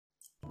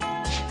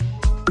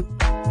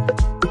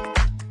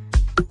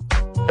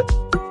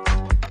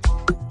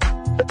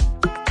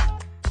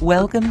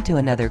Welcome to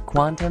another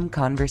Quantum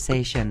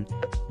Conversation,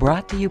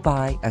 brought to you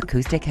by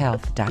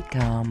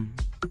AcousticHealth.com.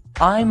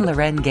 I'm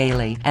Loren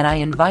Gailey, and I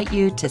invite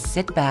you to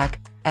sit back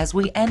as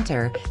we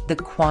enter the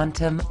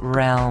quantum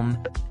realm,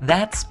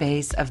 that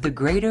space of the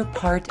greater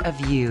part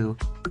of you.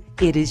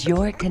 It is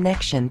your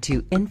connection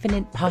to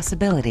infinite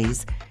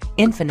possibilities,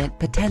 infinite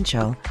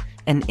potential,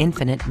 and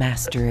infinite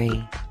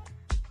mastery.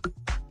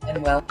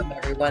 And welcome,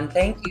 everyone.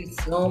 Thank you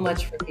so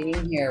much for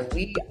being here.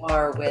 We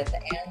are with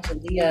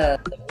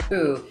Angelia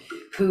LaRue,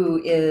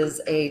 who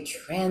is a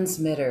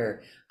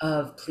transmitter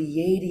of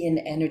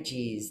Pleiadian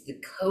energies,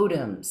 the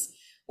Codums.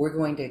 We're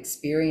going to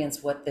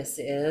experience what this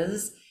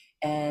is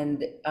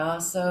and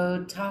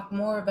also talk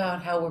more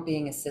about how we're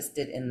being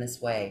assisted in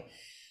this way.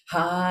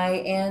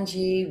 Hi,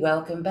 Angie.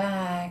 Welcome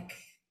back.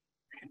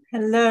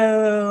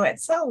 Hello.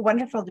 It's so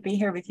wonderful to be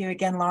here with you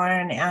again,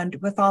 Lauren, and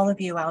with all of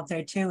you out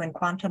there too in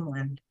Quantum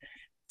Land.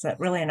 It's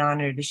really an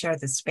honor to share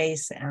this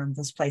space and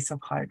this place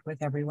of heart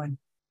with everyone.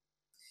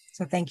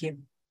 So thank you.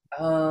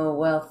 Oh,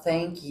 well,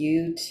 thank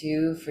you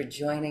too for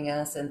joining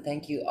us, and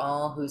thank you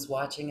all who's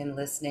watching and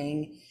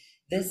listening.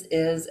 This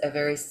is a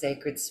very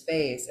sacred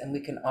space, and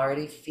we can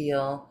already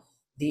feel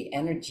the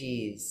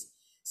energies.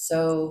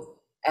 So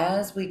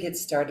as we get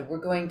started, we're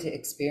going to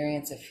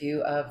experience a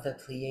few of the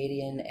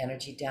Pleiadian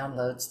energy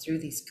downloads through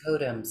these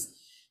codums.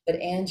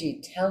 But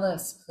Angie, tell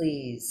us,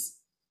 please,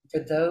 for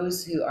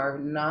those who are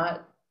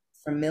not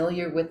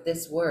familiar with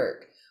this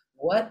work,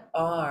 what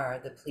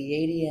are the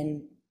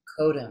Pleiadian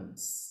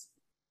codums?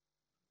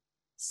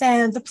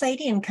 So the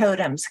Pleiadian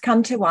codums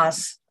come to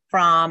us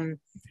from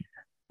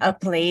a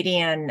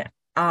Pleiadian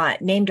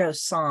named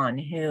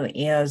Osan, who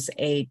is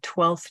a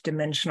 12th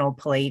dimensional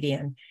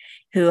Pleiadian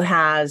who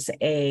has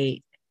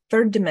a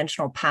third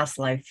dimensional past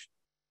life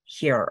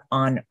here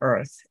on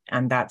Earth.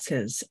 And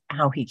that's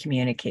how he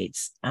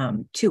communicates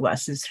to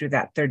us, is through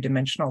that third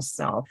dimensional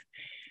self.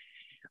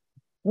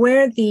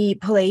 Where the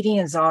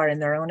Pleiadians are in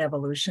their own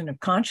evolution of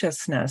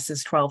consciousness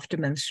as 12th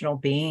dimensional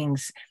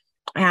beings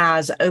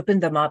has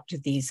opened them up to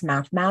these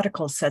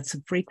mathematical sets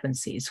of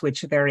frequencies,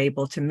 which they're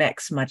able to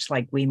mix, much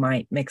like we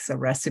might mix a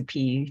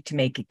recipe to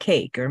make a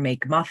cake or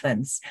make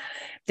muffins.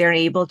 They're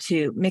able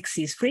to mix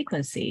these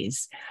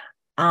frequencies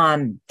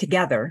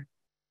together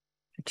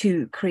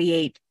to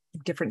create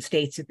different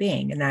states of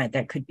being. And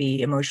that could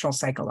be emotional,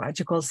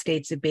 psychological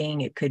states of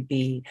being. It could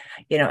be,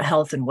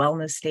 health and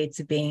wellness states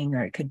of being,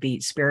 or it could be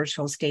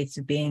spiritual states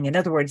of being. In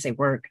other words, they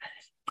work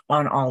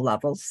on all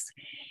levels.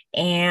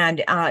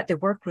 And they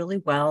work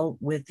really well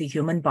with the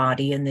human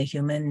body and the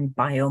human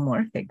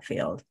biomorphic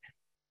field.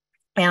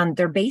 And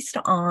they're based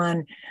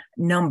on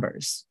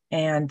numbers.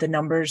 And the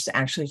numbers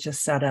actually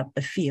just set up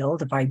a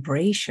field, a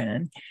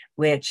vibration,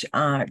 which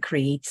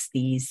creates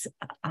these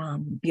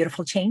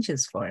beautiful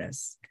changes for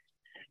us.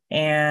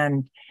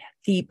 And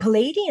the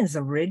Pleiadians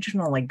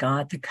originally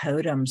got the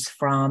codums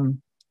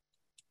from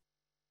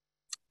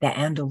the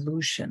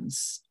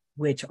Andalusians,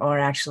 which are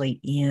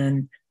actually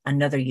in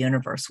another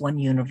universe, one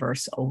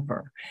universe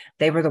over.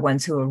 They were the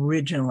ones who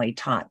originally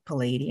taught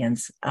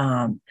Pleiadians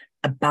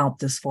about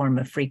this form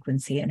of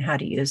frequency and how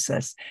to use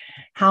this.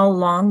 How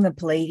long the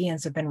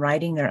Pleiadians have been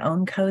writing their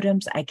own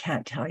codums, I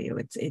can't tell you.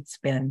 It's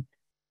been,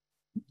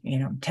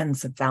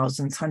 tens of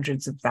thousands,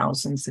 hundreds of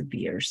thousands of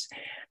years.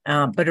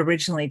 But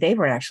originally they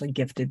were actually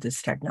gifted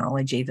this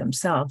technology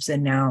themselves,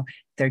 and now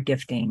they're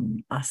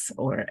gifting us,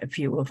 or a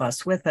few of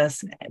us with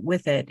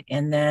it.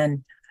 And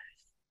then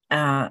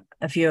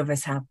a few of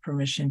us have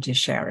permission to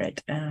share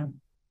it.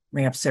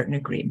 We have certain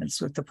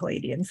agreements with the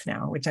Pleiadians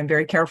now, which I'm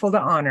very careful to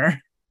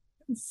honor.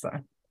 So.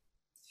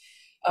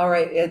 All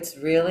right, it's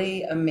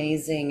really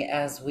amazing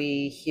as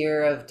we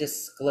hear of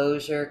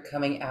disclosure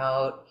coming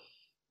out.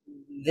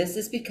 This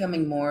is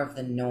becoming more of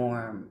the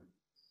norm.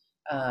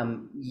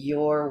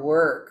 Your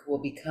work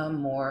will become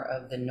more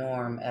of the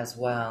norm as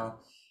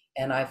well.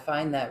 And I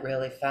find that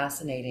really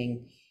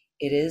fascinating.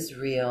 It is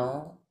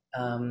real,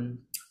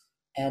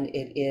 and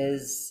it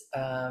is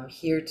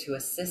here to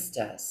assist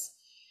us.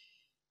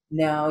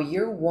 Now,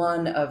 you're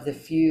one of the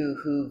few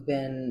who've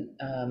been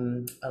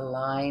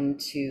aligned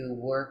to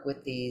work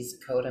with these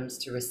codums,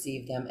 to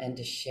receive them and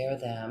to share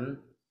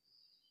them.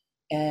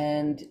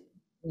 And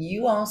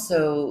you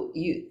also,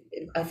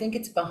 I think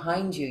it's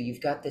behind you,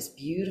 you've got this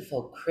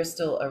beautiful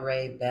crystal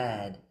array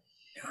bed.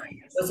 Oh,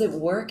 yes. Was it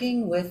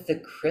working with the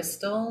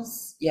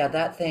crystals? Yeah,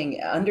 that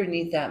thing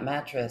underneath that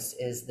mattress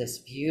is this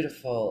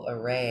beautiful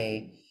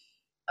array.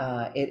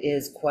 It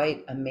is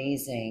quite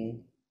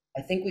amazing.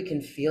 I think we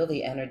can feel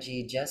the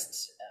energy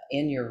just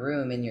in your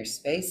room, in your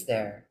space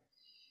there.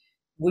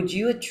 Would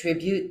you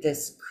attribute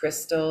this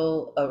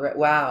crystal array?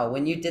 Wow,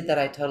 when you did that,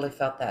 I totally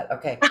felt that.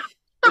 Okay.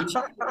 Would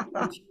you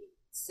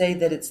say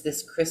that it's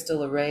this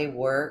crystal array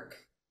work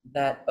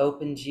that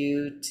opened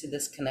you to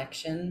this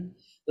connection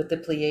with the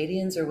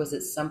Pleiadians, or was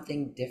it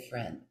something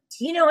different?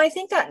 I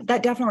think that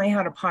definitely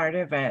had a part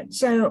of it.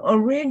 So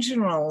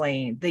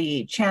originally,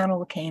 the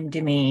channel came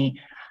to me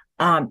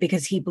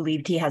because he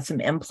believed he had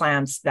some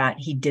implants that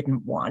he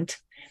didn't want.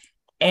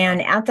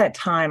 And at that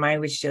time, I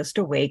was just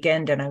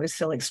awakened and I was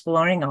still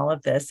exploring all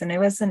of this. And I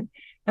wasn't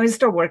I was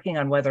still working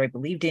on whether I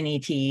believed in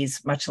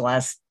ETs, much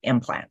less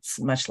implants,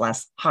 much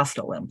less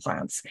hostile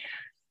implants.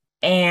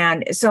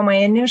 And so my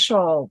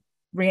initial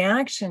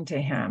reaction to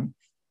him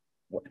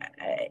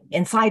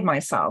inside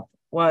myself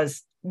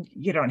was,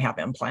 you don't have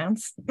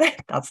implants.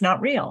 That's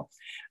not real.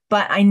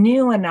 But I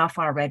knew enough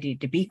already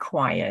to be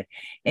quiet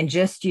and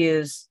just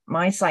use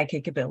my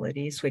psychic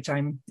abilities, which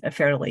I'm a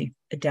fairly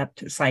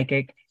adept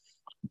psychic,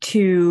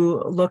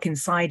 to look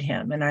inside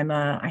him. And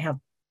I have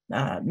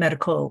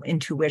medical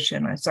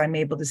intuition. So I'm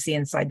able to see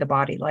inside the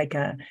body like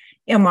a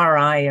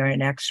MRI or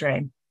an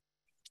X-ray.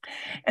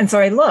 And so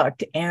I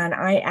looked and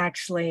I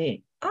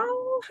actually,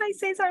 oh, hi,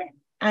 Cesar.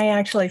 I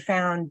actually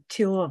found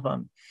two of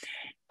them,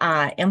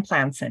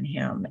 implants in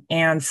him.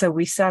 And so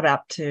we set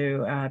up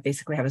to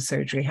basically have a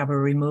surgery, have a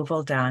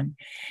removal done.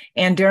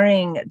 And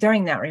during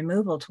that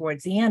removal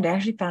towards the end, I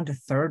actually found a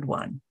third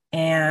one.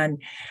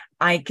 And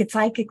I could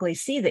psychically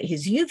see that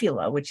his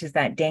uvula, which is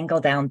that dangle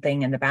down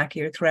thing in the back of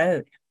your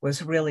throat,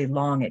 was really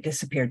long. It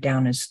disappeared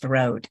down his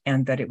throat,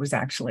 and that it was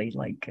actually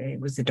like it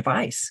was a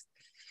device.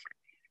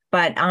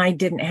 But I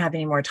didn't have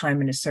any more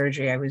time in his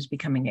surgery. I was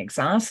becoming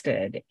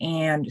exhausted.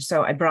 And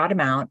so I brought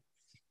him out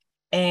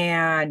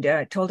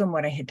and told him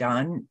what I had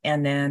done.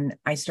 And then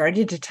I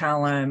started to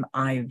tell him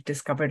I've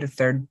discovered a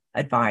third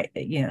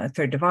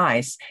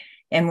device.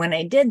 And when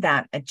I did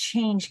that, a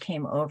change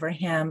came over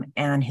him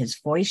and his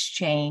voice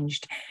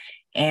changed.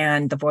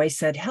 And the voice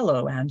said,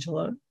 "Hello,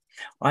 Angela.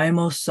 I'm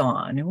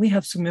Osan, and we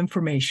have some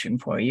information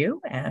for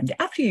you. And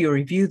after you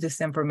review this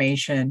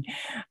information,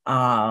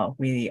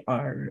 we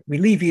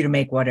leave you to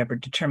make whatever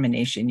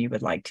determination you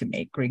would like to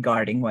make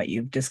regarding what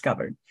you've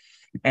discovered."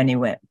 And he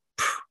went,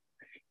 "Phew,"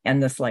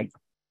 and this like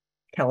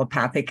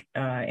telepathic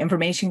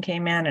information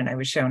came in, and I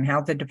was shown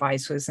how the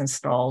device was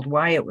installed,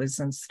 why it was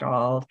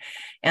installed,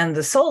 and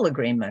the soul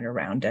agreement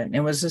around it. And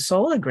it was a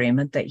soul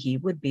agreement that he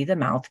would be the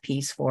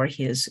mouthpiece for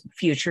his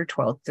future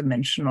 12th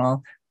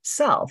dimensional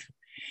self.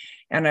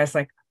 And I was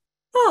like,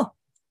 oh,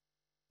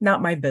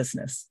 not my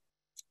business.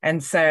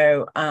 And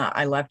so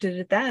I left it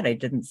at that. I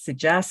didn't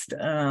suggest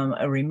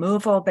a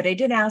removal, but I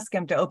did ask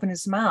him to open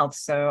his mouth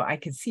so I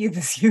could see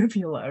this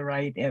uvula,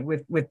 right,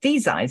 with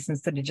these eyes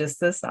instead of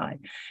just this eye.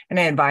 And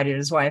I invited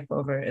his wife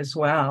over as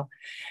well,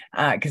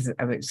 because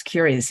I was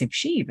curious if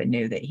she even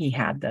knew that he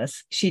had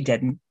this. She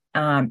didn't.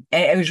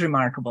 It was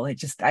remarkable. I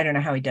don't know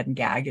how he doesn't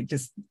gag. It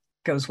just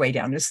goes way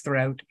down his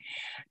throat.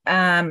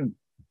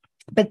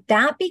 But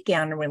that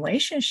began a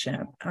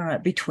relationship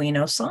between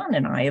Osan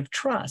and I of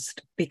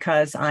trust,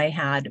 because I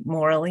had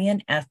morally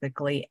and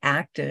ethically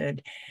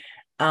acted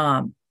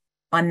on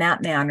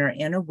that manner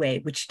in a way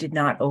which did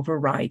not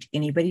overwrite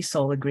anybody's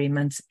soul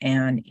agreements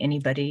and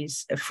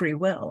anybody's free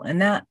will.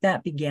 And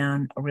that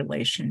began a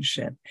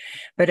relationship.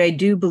 But I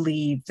do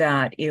believe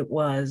that it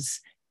was,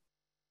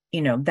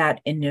 that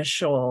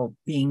initial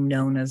being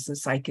known as a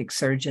psychic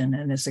surgeon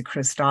and as a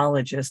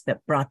Christologist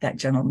that brought that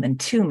gentleman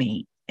to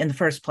me in the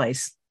first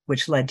place,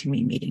 which led to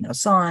me meeting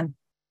Osan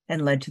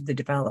and led to the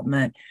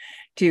development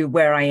to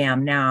where I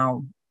am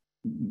now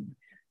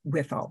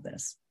with all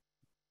this.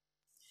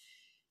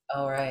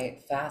 All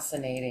right,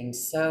 fascinating.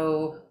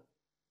 So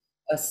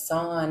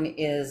Osan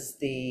is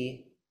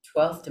the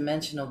 12th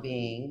dimensional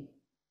being,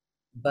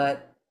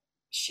 but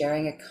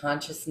sharing a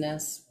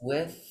consciousness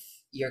with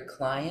your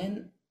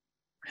client?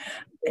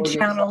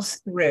 Channels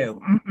through.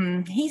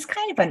 Mm-hmm. He's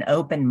kind of an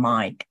open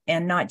mic,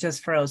 and not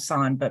just for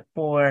Osan, but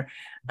for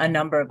a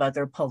number of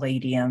other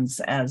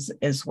Palladians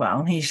as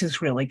well. He's just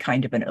really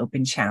kind of an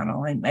open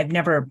channel. And I've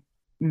never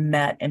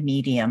met a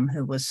medium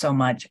who was so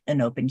much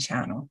an open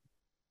channel.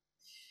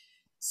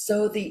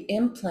 So the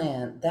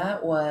implant,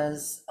 that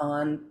was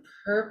on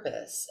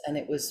purpose, and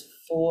it was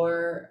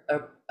for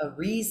a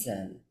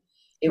reason.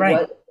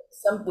 Right.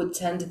 Some would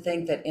tend to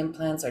think that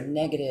implants are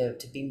negative,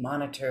 to be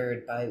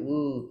monitored by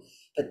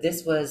but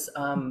this was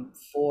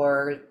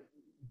for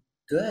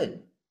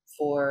good,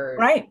 for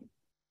Right.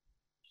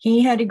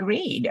 He had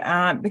agreed,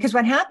 because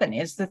what happened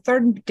is the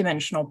third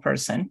dimensional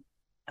person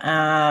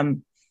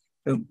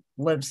who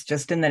lives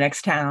just in the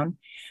next town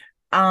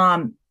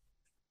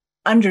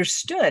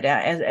understood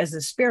as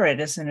a spirit,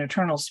 as an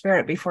eternal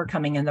spirit before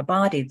coming in the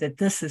body, that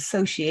this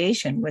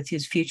association with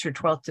his future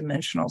 12th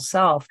dimensional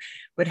self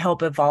would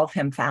help evolve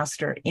him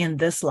faster in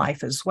this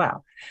life as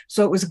well.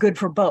 So it was good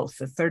for both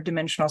the third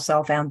dimensional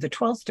self and the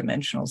 12th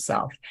dimensional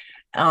self.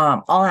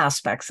 All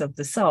aspects of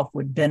the self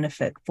would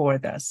benefit for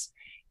this.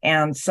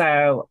 And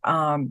so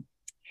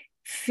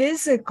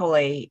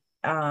physically,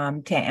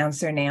 to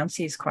answer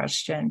Nancy's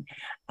question,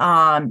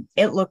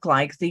 it looked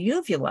like the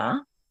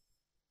uvula,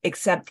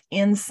 except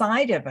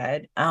inside of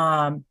it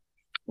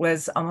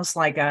was almost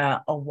like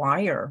a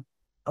wire,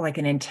 like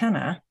an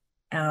antenna,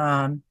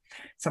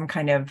 some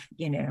kind of,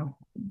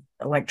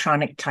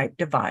 electronic type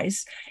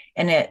device.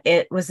 And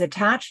it was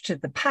attached to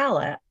the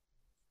palate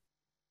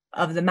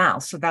of the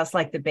mouth. So that's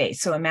like the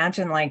base. So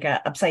imagine like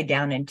a upside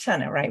down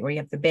antenna, right? Where you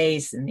have the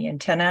base and the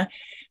antenna.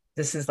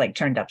 This is like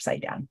turned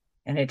upside down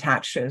and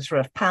attached to his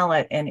roof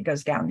palate, and it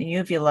goes down the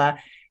uvula.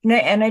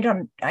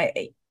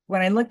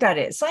 When I looked at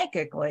it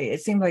psychically,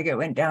 it seemed like it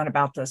went down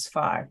about this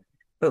far.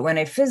 But when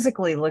I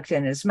physically looked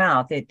in his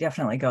mouth, it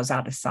definitely goes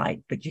out of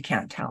sight, but you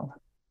can't tell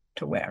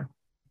to where.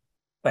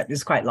 But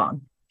it's quite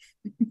long.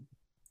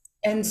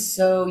 And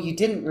so you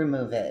didn't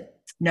remove it,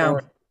 No,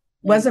 or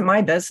wasn't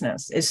my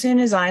business. As soon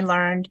as I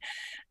learned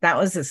that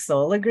was a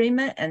soul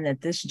agreement and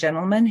that this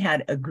gentleman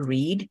had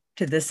agreed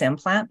to this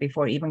implant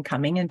before even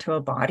coming into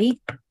a body,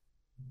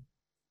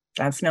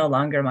 that's no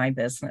longer my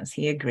business.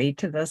 He agreed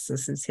to this.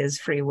 This is his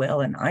free will,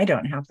 and I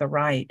don't have the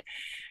right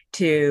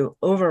to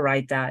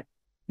overwrite that,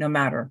 no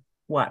matter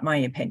what my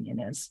opinion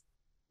is.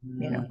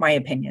 My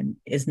opinion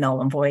is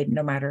null and void,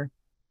 no matter,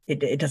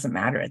 it doesn't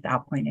matter at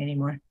that point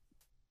anymore.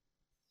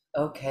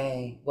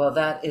 Okay, well,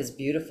 that is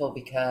beautiful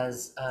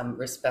because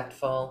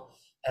respectful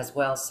as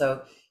well.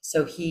 So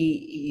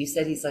you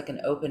said he's like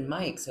an open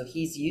mic, so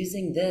he's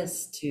using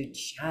this to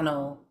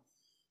channel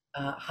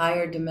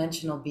higher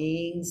dimensional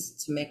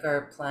beings to make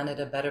our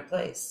planet a better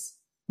place,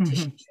 to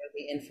share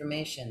the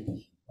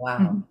information.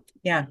 Wow.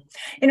 Yeah.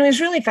 And it was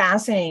really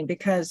fascinating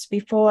because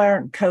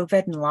before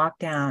COVID and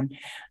lockdown,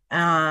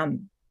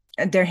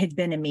 there had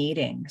been a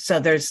meeting.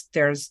 So there's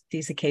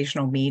these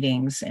occasional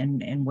meetings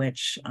in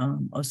which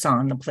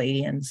Osan, the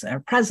Pleiadians, are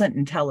present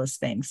and tell us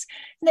things.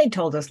 And they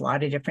told us a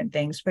lot of different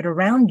things. But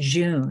around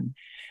June,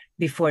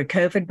 before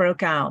COVID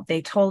broke out,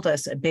 they told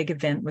us a big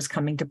event was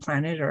coming to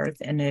planet Earth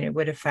and that it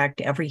would affect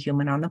every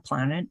human on the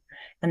planet.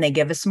 And they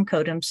gave us some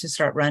codems to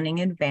start running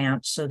in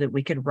advance so that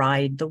we could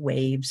ride the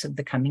waves of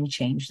the coming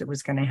change that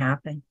was going to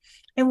happen.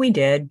 And we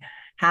did,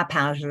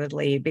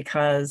 haphazardly,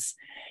 because,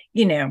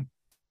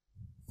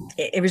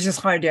 it was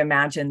just hard to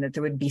imagine that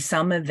there would be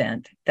some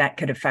event that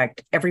could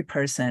affect every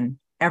person,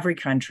 every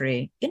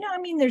country.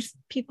 There's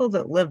people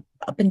that live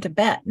up in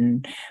Tibet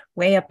and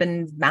way up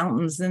in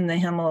mountains in the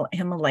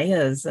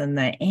Himalayas and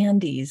the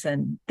Andes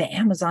and the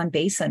Amazon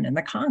basin and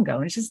the Congo.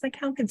 And it's just like,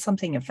 how could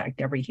something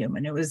affect every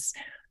human? It was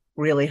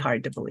really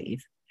hard to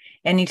believe.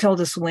 And he told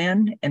us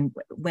when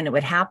it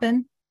would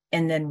happen,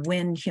 and then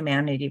when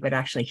humanity would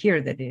actually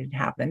hear that it had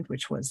happened,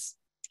 which was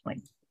like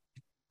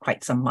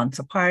quite some months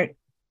apart.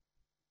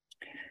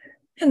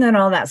 And then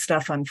all that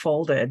stuff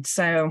unfolded.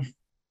 So,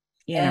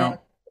 And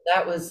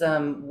that was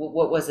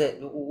what was it?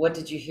 What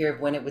did you hear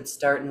of when it would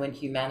start and when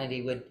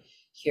humanity would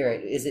hear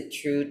it? Is it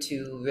true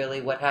to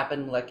really what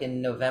happened like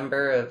in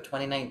November of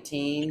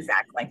 2019?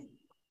 Exactly.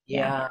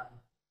 Yeah.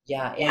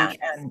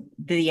 And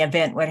the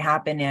event would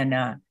happen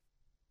in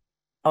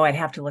I'd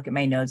have to look at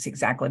my notes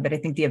exactly, but I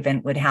think the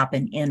event would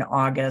happen in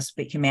August,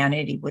 but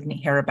humanity wouldn't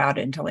hear about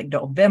it until like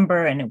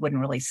November, and it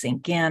wouldn't really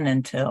sink in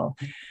until,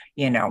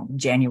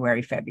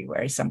 January,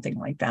 February, something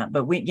like that.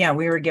 But we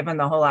were given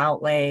the whole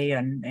outlay,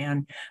 and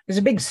there's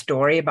a big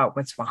story about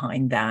what's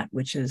behind that,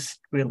 which is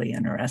really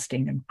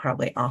interesting and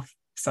probably off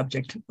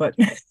subject, but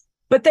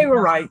they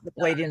were right. The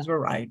Pleiadians were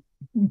right.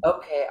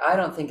 Okay, I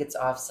don't think it's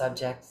off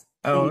subject.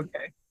 Oh, Please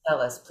okay. tell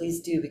us,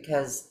 please do,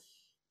 because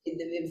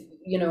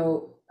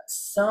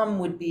some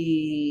would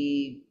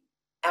be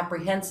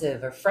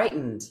apprehensive or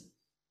frightened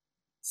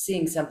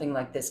seeing something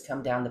like this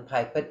come down the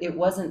pipe, but it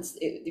wasn't,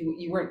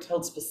 you weren't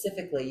told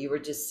specifically, you were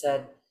just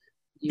said.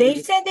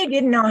 They said they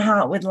didn't know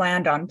how it would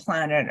land on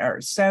planet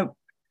Earth. So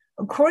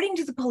according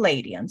to the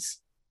Pleiadians,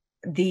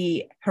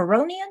 the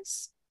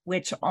Huronians,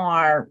 which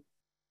are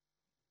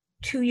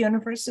 2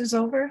 universes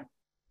over,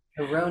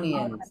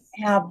 Huronians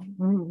have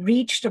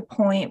reached a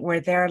point where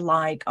they're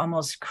like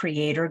almost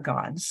creator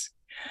gods.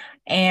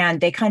 And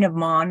they kind of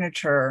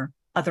monitor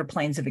other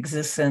planes of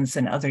existence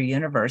and other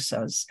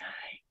universes.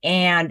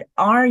 And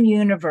our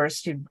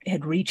universe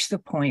had reached the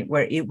point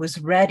where it was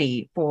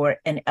ready for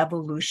an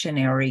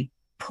evolutionary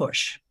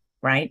push,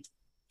 right?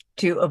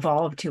 To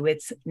evolve to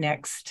its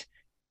next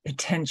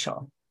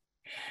potential.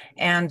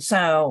 And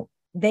so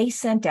they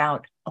sent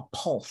out a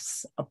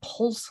pulse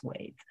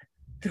wave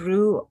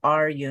through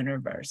our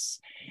universe.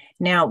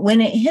 Now, when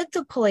it hit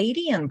the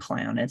Pleiadian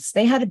planets,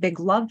 they had a big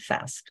love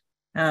fest.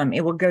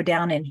 It will go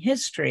down in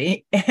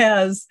history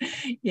as,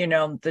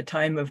 the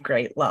time of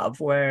great love,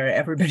 where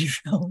everybody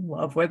fell in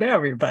love with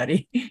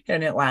everybody,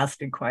 and it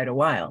lasted quite a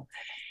while.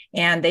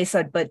 And they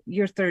said, but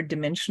you're third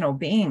dimensional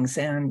beings,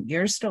 and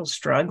you're still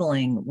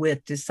struggling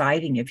with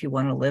deciding if you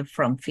want to live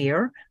from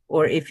fear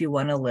or if you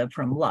want to live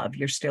from love.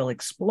 You're still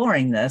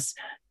exploring this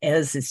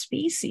as a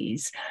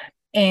species.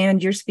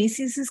 And your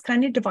species is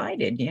kind of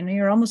divided.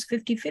 You're almost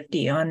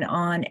 50-50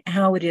 on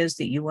how it is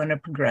that you want to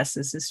progress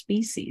as a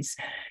species.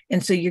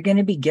 And so you're going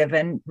to be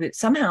given,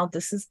 somehow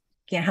this is,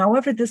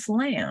 however this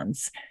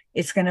lands,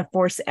 it's going to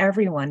force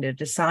everyone to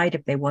decide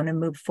if they want to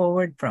move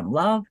forward from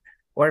love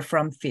or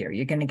from fear.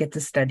 You're going to get to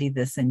study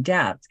this in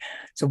depth.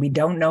 So we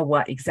don't know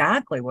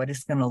exactly what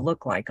it's going to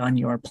look like on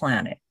your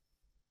planet.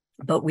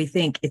 But we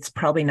think it's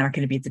probably not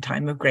going to be the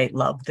time of great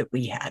love that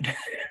we had.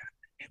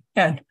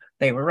 And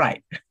they were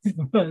right. It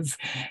was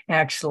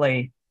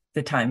actually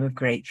the time of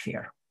great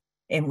fear,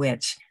 in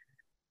which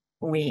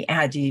we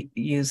had to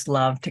use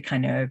love to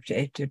kind of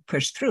to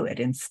push through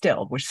it. And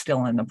we're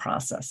still in the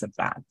process of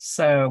that.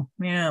 So,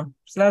 so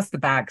that's the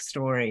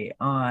backstory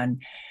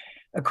on,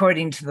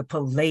 according to the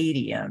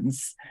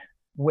Pleiadians,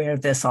 where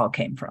this all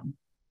came from.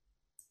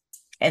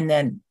 and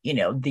then,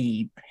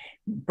 the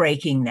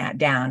breaking that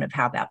down of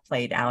how that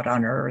played out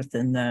on Earth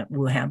and the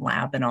Wuhan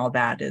lab and all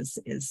that is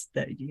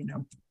the,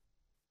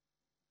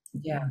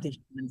 Yeah. the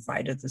human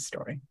side of the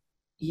story.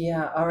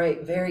 Yeah. All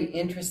right. Very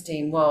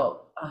interesting.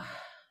 Well,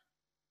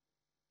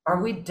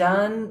 are we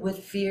done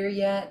with fear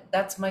yet?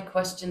 That's my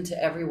question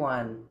to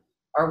everyone.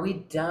 Are we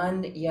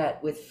done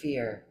yet with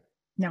fear?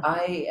 No.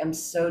 I am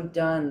so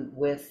done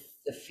with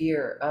the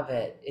fear of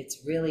it.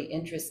 It's really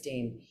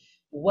interesting.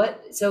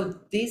 So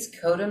these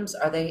totems,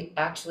 are they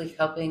actually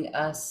helping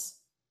us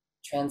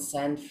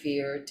transcend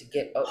fear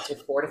to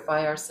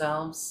fortify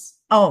ourselves?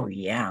 Oh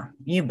yeah,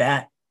 you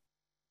bet.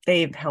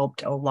 They've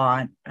helped a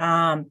lot.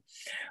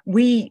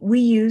 We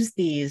use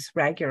these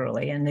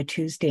regularly in the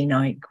Tuesday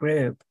night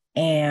group,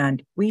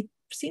 and we've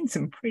seen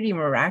some pretty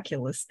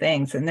miraculous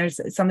things. And there's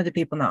some of the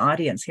people in the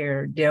audience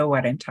here know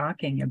what I'm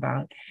talking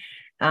about.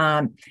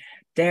 Um,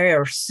 they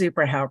are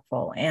super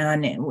helpful,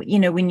 and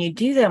when you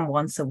do them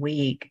once a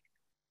week,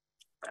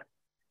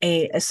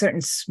 a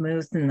certain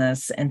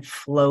smoothness and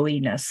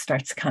flowiness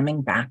starts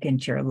coming back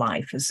into your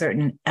life, a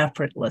certain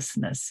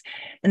effortlessness.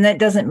 And that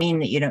doesn't mean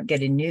that you don't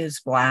get a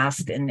news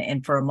blast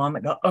and for a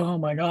moment go, oh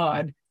my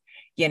God,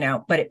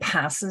 but it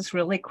passes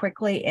really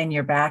quickly and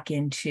you're back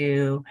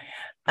into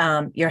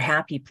your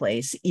happy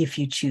place if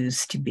you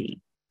choose to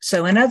be.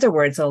 So in other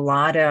words, a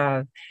lot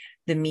of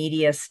the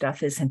media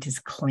stuff isn't as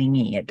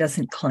clingy. It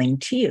doesn't cling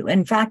to you.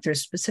 In fact,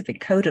 there's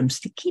specific totems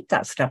to keep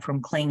that stuff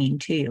from clinging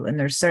to you. And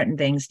there's certain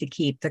things to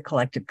keep the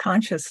collective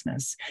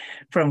consciousness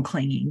from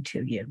clinging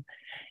to you.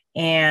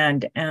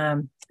 And I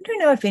don't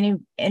know if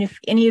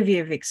any of you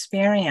have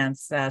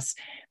experienced this,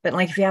 but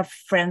like if you have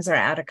friends that are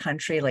out of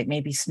country, like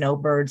maybe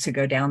snowbirds who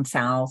go down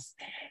south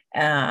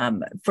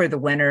for the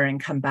winter and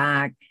come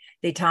back,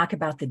 they talk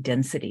about the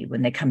density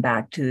when they come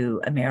back to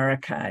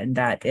America and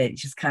that it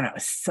just kind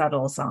of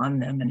settles on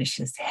them and it's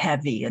just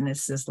heavy. And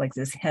it's just like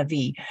this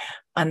heavy,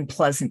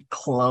 unpleasant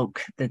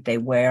cloak that they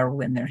wear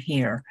when they're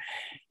here.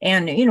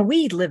 And,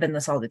 we live in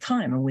this all the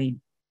time. And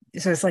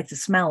so it's like the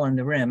smell in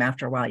the room.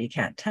 After a while, you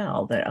can't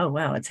tell that, oh,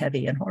 wow, it's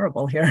heavy and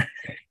horrible here.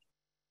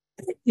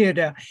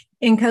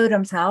 And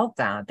totems help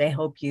that. They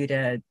help you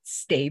to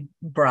stay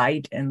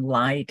bright and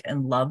light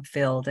and love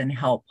filled and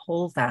help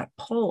hold that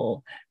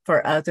pull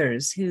for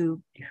others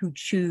who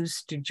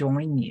choose to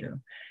join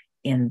you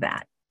in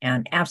that.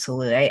 And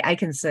absolutely, I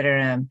consider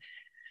them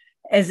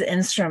as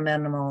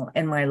instrumental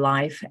in my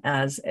life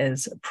as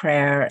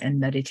prayer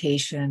and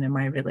meditation and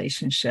my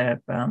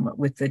relationship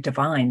with the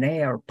divine.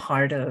 They're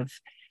part of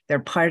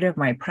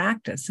my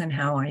practice and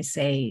how I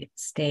stay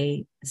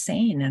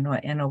sane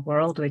in a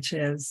world which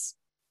is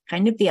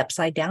kind of the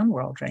upside down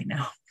world right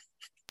now.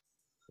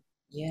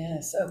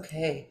 Yes.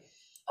 Okay.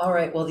 All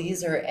right. Well,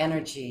 these are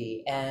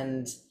energy,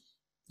 and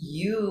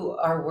you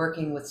are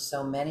working with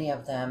so many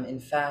of them. In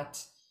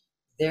fact,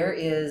 there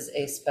is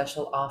a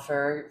special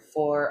offer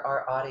for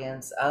our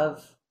audience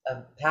of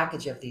a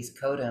package of these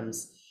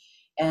totems.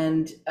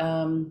 And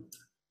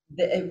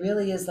it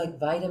really is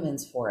like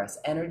vitamins for us,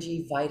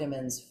 energy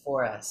vitamins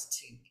for us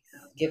to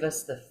give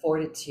us the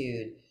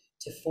fortitude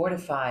to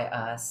fortify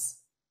us.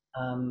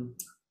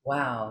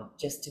 Wow,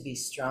 just to be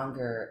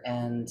stronger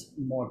and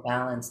more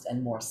balanced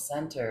and more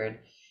centered.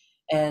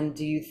 And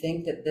do you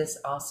think that this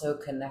also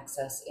connects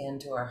us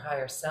into our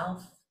higher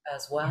self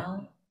as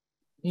well?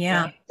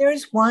 Yeah.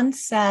 There's one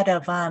set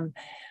of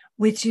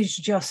which is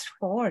just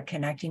for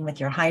connecting with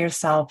your higher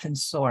self and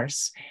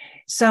source.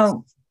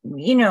 So,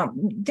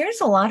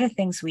 there's a lot of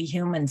things we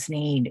humans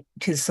need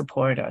to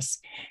support us.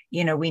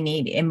 We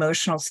need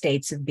emotional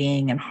states of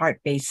being and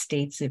heart-based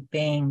states of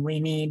being.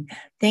 We need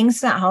things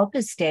that help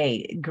us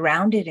stay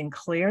grounded and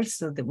clear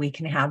so that we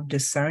can have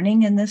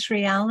discerning in this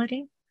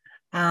reality.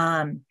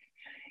 Our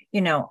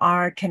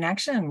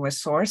connection with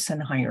source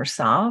and higher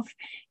self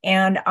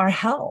and our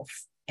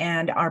health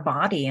and our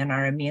body and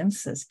our immune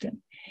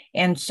system.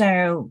 And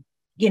so,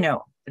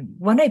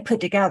 when I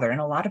put together,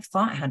 and a lot of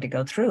thought had to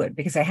go through it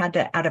because I had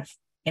to, out of,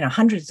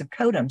 hundreds of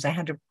totems, I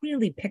had to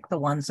really pick the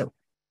ones that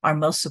are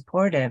most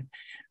supportive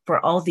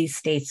for all these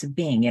states of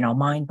being,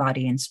 mind,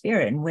 body, and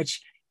spirit, in which,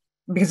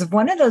 because if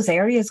one of those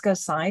areas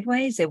goes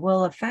sideways, it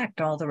will affect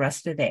all the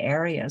rest of the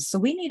areas. So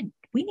we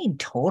need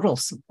total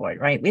support,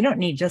 right? We don't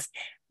need just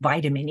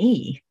vitamin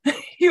E.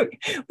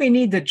 We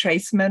need the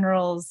trace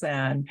minerals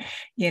and,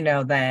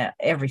 the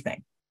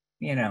everything,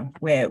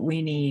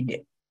 we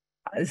need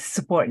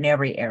support in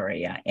every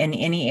area, and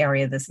any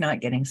area that's not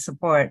getting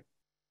support,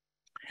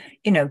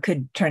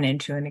 could turn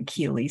into an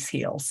Achilles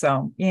heel.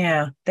 So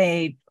yeah,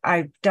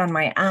 I've done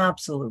my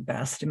absolute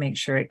best to make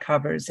sure it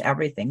covers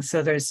everything.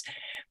 So there's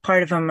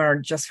part of them are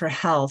just for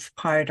health,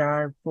 part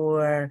are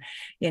for,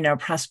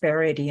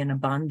 prosperity and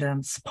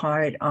abundance,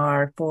 part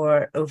are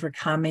for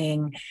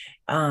overcoming,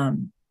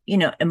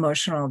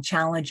 emotional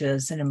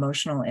challenges and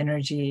emotional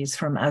energies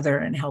from other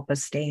and help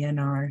us stay in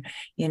our,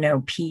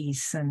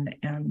 peace and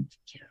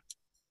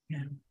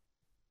yeah.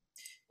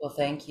 Well,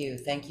 thank you.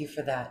 Thank you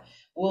for that.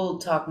 We'll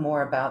talk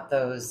more about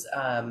those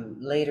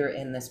later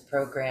in this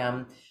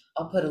program.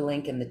 I'll put a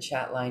link in the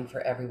chat line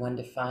for everyone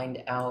to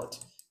find out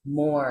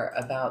more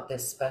about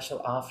this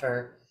special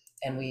offer,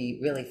 and we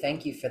really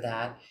thank you for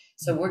that.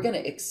 So we're going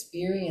to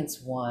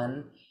experience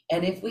one,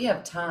 and if we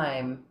have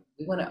time,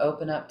 we want to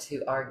open up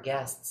to our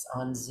guests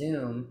on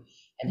Zoom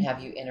and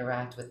have you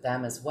interact with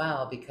them as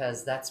well,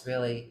 because that's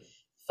really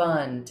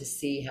fun to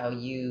see how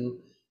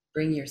you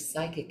bring your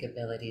psychic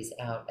abilities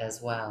out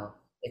as well.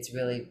 It's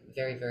really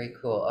very, very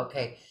cool.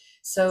 Okay,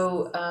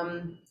 so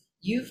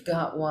you've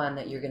got one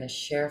that you're going to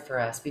share for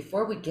us.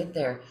 Before we get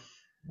there,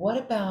 what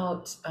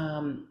about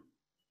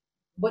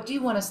what do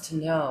you want us to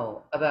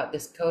know about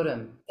this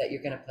Codum that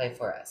you're going to play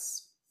for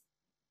us?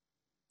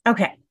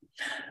 Okay.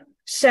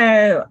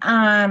 So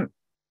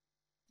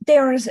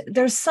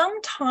there's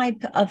some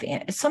types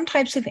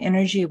of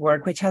energy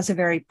work which has a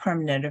very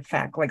permanent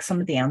effect, like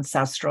some of the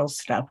ancestral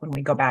stuff when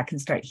we go back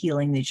and start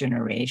healing the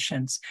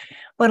generations.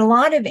 But a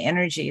lot of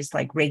energies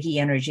like Reiki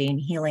energy and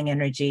healing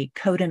energy,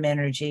 Codum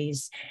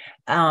energies,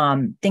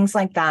 things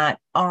like that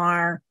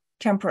are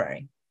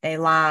temporary. They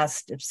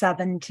last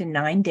 7 to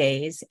 9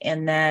 days,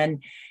 and then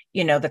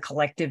the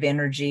collective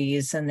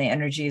energies and the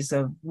energies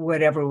of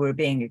whatever we're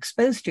being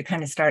exposed to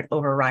kind of start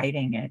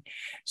overriding it.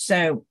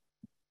 So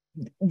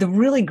the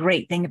really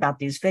great thing about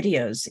these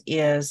videos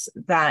is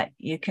that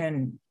you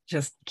can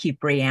just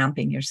keep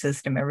reamping your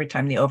system every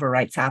time the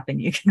overwrites happen.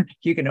 You can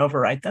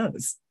overwrite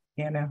those.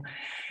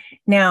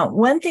 Now,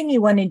 one thing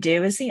you want to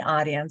do as the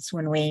audience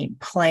when we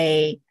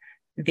play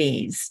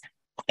these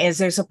is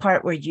there's a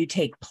part where you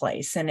take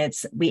place, and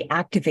we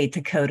activate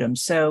the codum.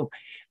 So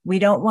we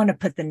don't want to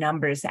put the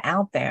numbers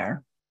out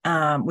there,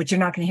 which you're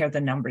not going to hear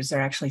the numbers.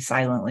 They're actually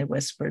silently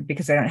whispered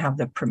because I don't have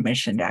the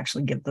permission to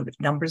actually give the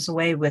numbers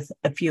away, with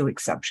a few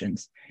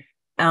exceptions.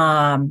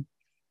 So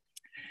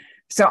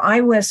I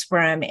whisper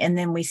them, and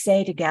then we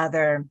say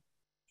together,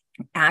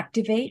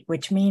 activate,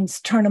 which means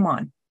turn them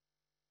on.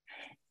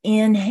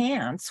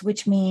 Enhance,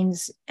 which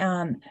means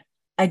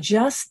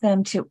adjust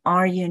them to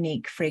our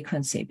unique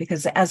frequency,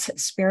 because as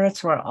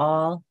spirits, we're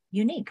all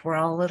unique. We're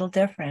all a little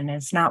different.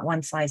 It's not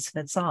one size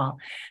fits all.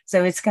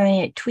 So it's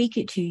going to tweak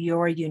it to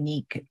your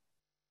unique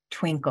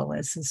twinkle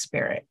as a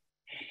spirit.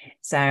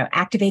 So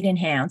activate,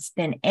 enhance,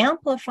 then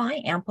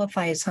amplify.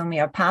 Amplify is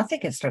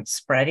homeopathic. It starts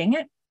spreading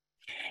it.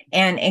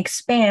 And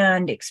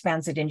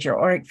expands it into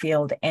your auric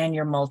field and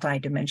your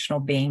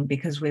multidimensional being,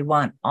 because we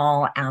want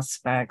all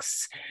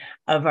aspects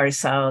of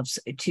ourselves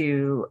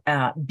to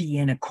be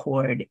in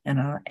accord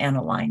and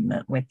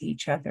alignment with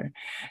each other.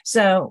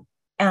 So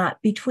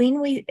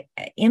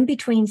in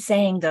between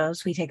saying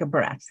those, we take a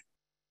breath,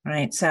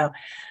 right? So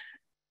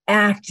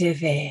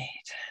activate,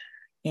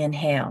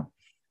 inhale,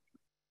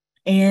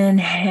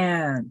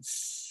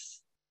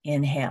 enhance,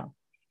 inhale,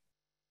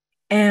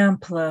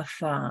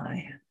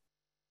 amplify,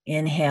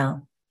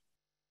 inhale,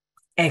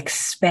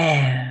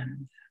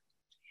 expand.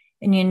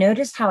 And you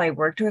notice how I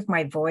worked with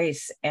my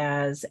voice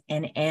as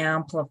an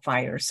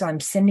amplifier. So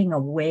I'm sending a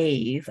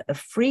wave of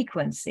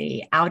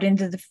frequency out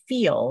into the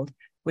field,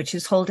 which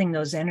is holding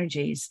those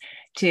energies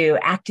to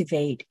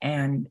activate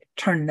and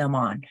turn them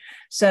on.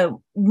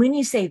 So when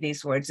you say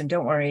these words, and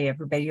don't worry,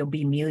 everybody will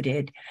be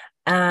muted,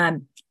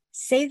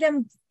 say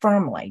them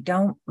firmly.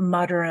 Don't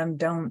mutter them,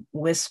 don't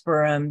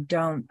whisper them,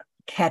 don't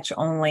catch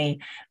only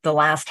the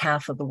last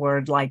half of the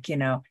word, like,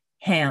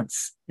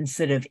 hance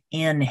instead of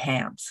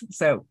enhance.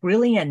 So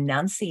really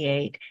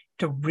enunciate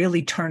to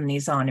really turn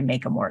these on and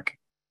make them work.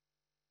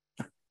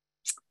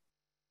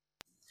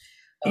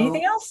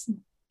 Anything else?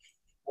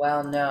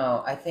 Well,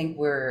 no, I think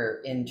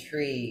we're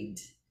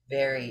intrigued,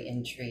 very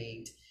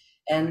intrigued.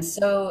 And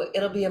so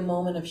it'll be a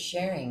moment of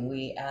sharing.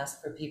 We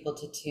ask for people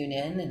to tune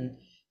in and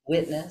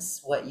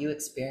witness what you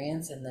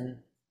experience. And then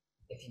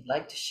if you'd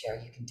like to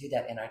share, you can do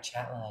that in our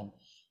chat line.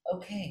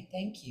 Okay,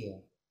 thank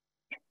you.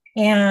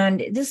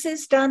 And this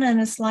is done in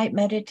a slight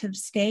meditative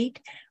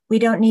state. We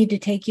don't need to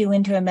take you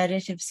into a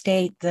meditative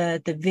state.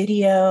 The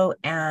video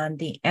and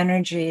the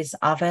energies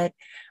of it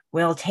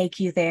will take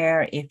you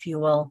there if you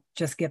will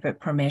just give it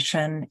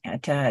permission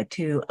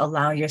to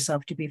allow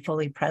yourself to be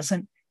fully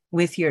present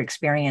with your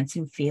experience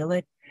and feel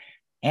it.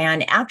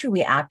 And after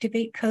we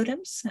activate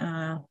Codums,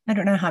 I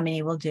don't know how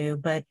many we'll do,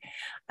 but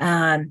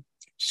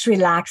just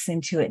relax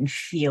into it and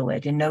feel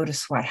it and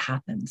notice what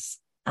happens.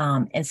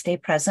 And stay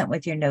present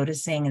with your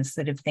noticing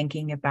instead of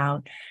thinking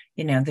about,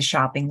 the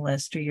shopping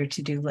list or your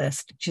to-do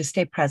list. Just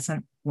stay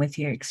present with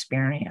your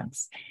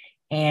experience.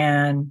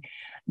 And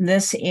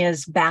this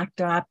is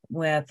backed up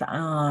with,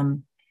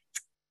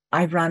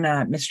 I run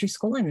a mystery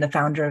school. I'm the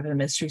founder of a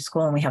mystery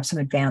school, and we have some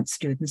advanced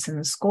students in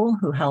the school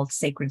who held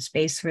sacred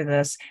space for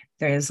this.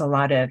 There's a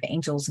lot of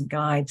angels and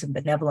guides and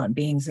benevolent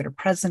beings that are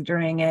present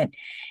during it.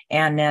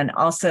 And then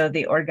also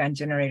the orgone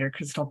generator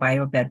crystal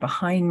biobed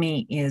behind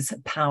me is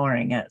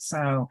powering it.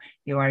 So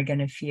you are going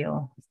to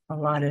feel a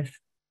lot of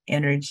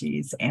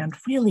energies and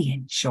really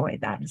enjoy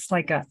that. It's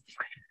like a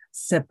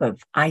sip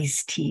of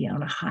iced tea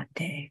on a hot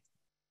day.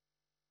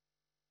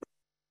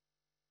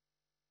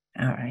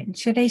 All right.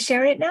 Should I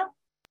share it now?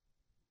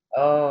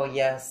 Oh,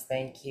 yes.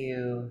 Thank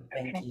you.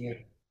 Thank you.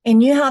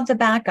 And you have the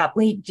backup.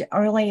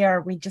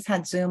 Earlier, we just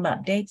had Zoom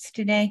updates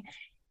today.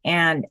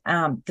 And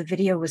the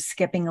video was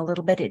skipping a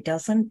little bit. It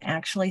doesn't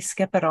actually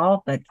skip at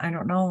all, but I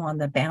don't know on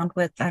the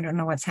bandwidth. I don't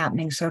know what's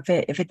happening. So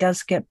if it does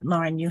skip,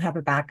 Lauren, you have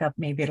a backup,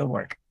 maybe it'll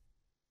work.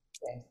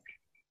 Okay.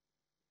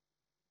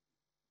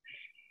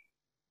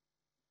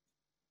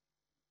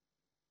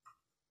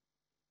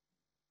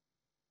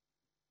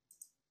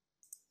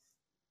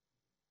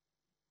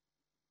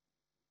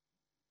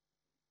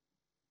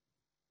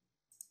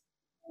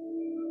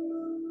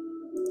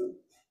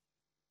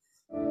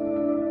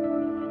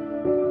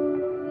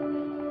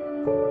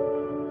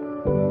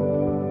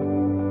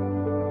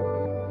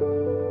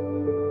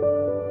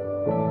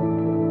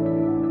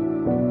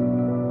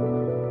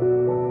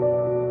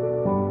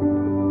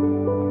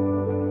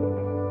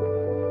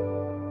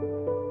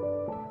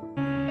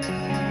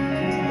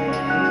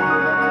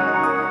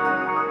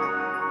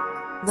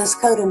 This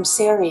Codem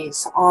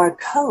series are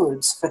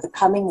codes for the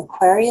coming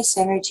Aquarius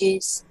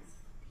energies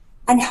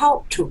and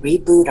help to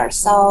reboot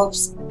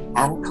ourselves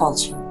and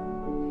culture.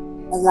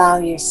 Allow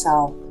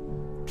yourself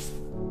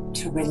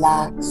to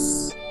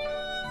relax.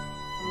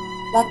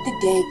 Let the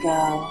day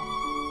go.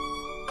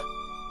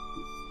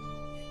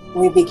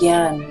 We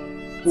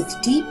begin with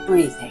deep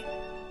breathing.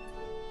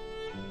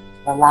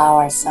 Allow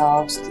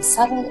ourselves to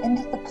settle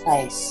into the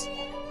place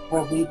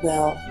where we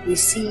will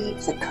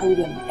receive the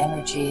Codem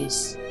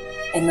energies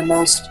in the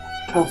most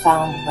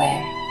profound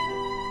way.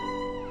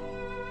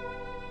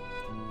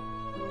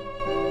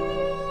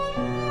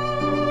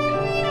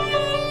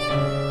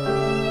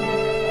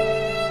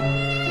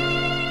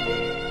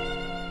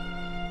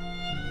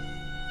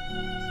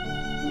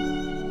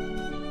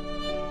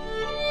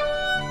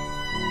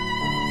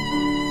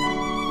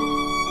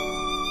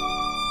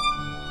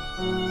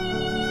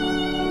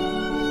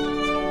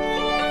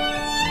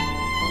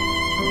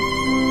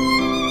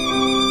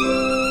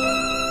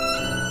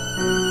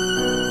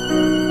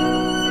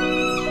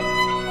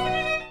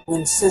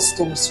 When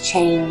systems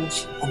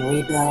change and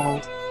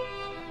rebuild,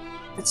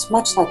 it's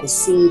much like a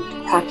seed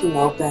cracking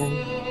open,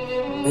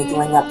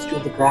 wriggling up through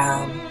the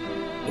ground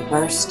to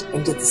burst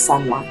into the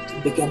sunlight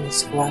and begin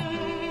its growth.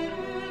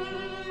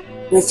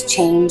 With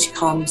change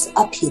comes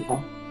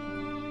upheaval,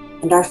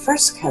 and our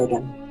first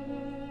Codem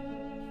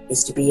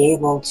is to be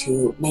able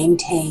to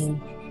maintain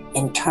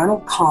internal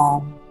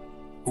calm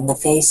in the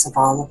face of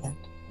all of it.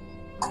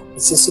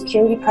 It's a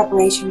security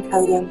preparation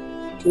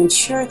Codem to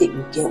ensure that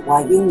you get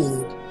what you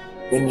need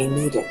when you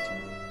need it,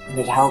 and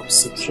it helps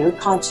secure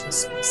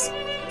consciousness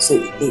so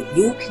that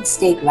you can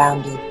stay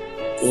grounded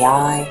in the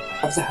eye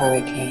of the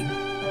hurricane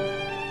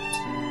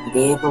and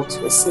be able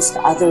to assist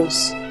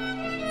others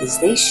as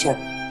they shift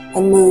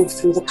and move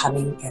through the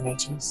coming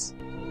energies.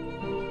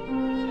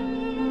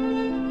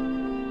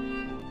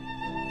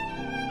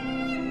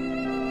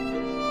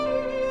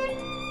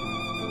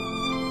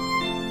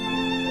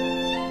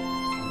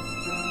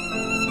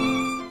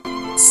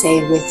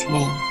 Say with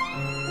me,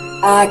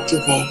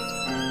 activate.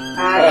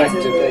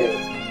 Activate.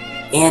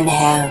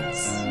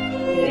 Enhance.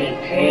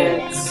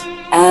 Enhance.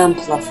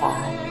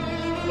 Amplify.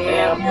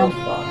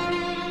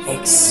 Amplify.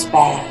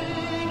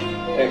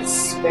 Expand.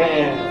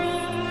 Expand.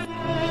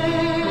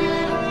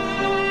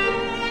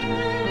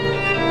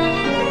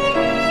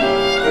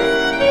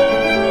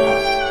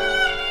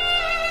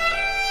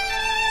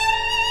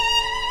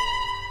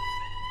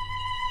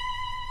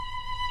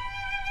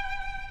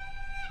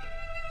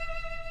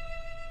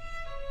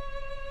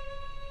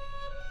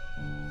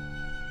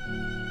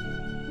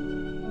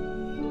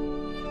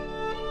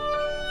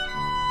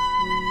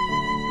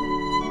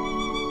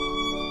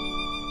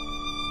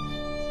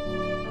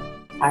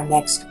 Our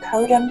next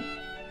Codem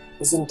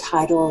is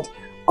entitled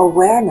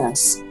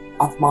Awareness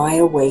of My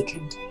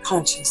Awakened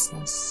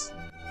Consciousness.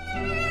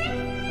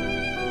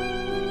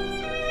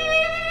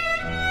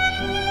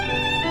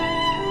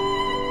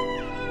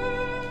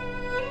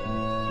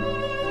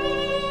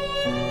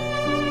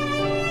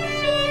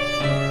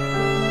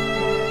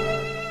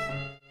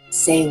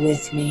 Say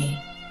with me,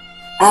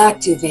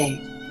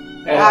 activate.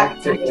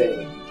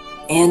 Activate.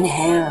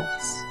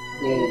 Enhance.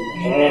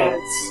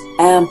 Enhance.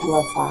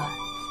 Amplify.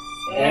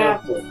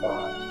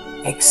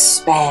 Amplify.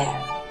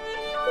 Expand.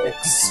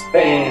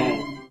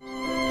 Expand.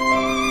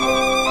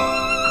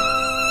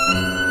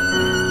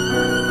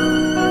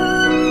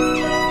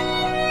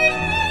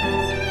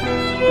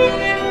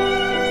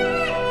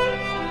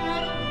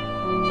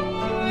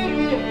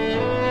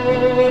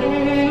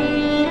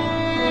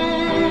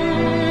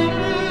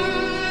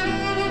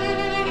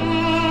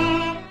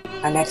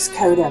 Our next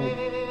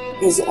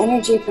Codem is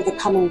energy for the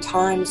coming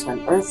times when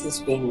Earth is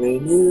being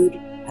renewed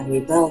and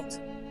rebuilt.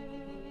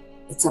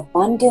 It's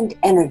abundant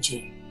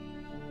energy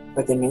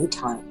for the new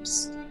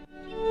times.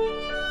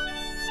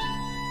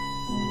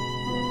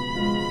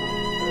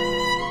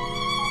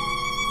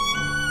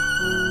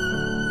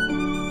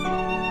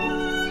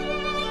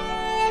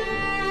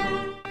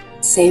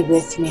 Say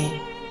with me,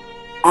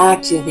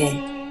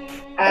 activate.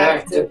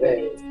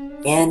 Activate.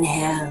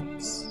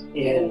 Enhance.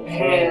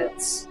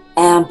 Enhance.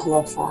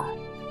 Amplify.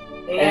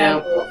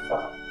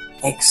 Amplify.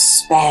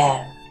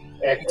 Expand.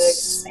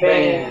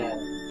 Expand.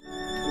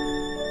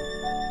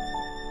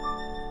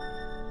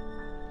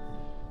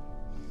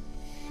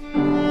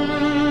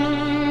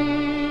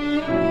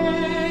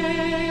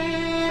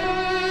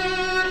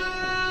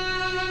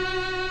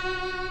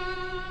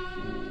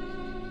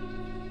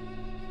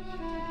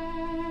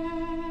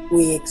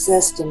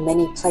 exist in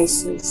many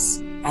places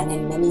and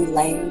in many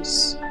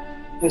layers.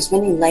 There's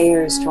many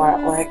layers to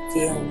our auric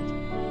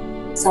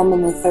field. Some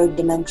in the third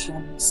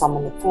dimension, some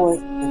in the fourth,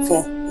 the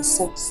fifth, the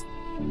sixth.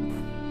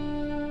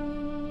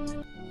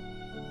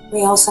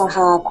 We also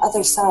have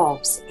other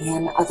selves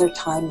in other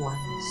timelines.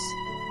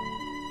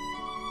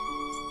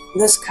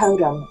 This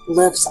codon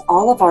lifts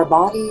all of our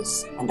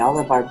bodies and all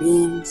of our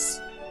beings,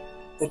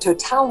 the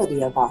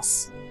totality of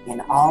us in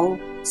all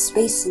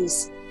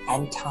spaces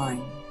and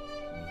time,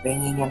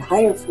 bringing in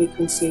higher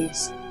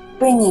frequencies,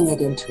 bringing it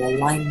into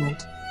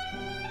alignment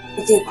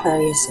with the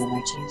Aquarius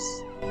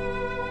energies.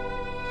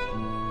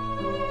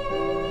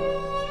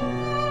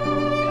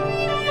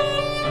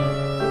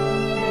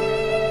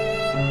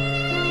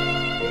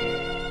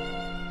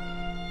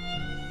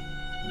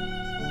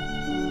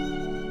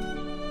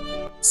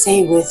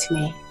 Say with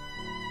me,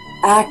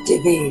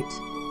 activate,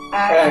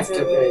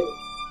 Activate.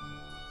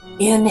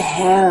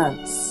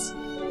 enhance,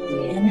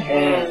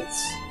 Enhance.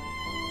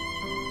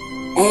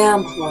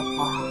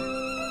 amplify,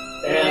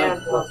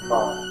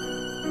 Amplify.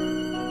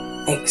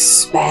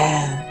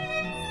 expand.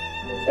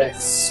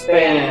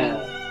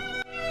 Expand.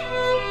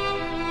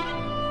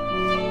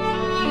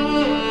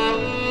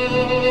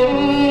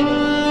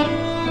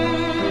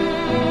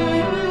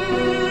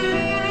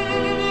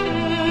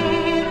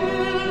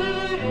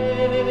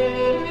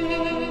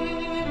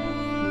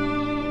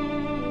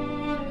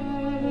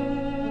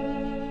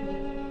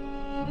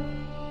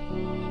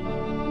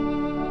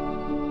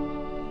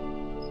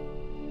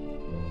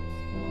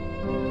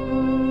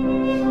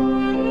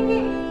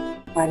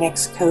 Our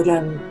next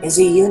codon is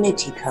a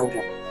unity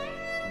codon.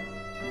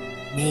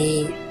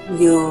 Me,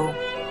 you,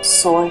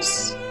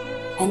 source,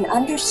 and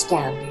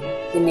understanding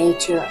the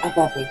nature of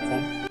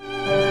everything.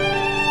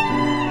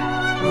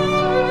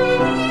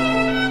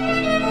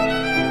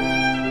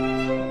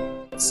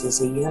 This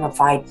is a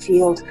unified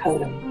field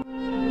codon.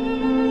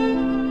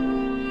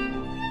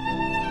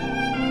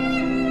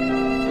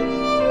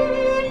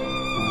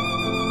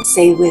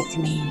 Say with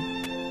me,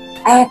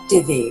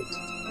 activate,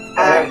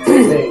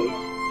 Activate.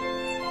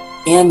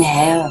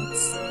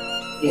 enhance,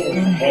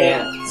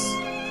 Enhance.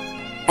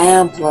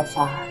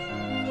 amplify,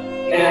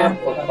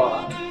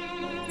 Amplify.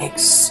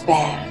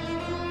 expand.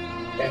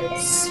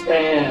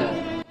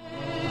 Expand.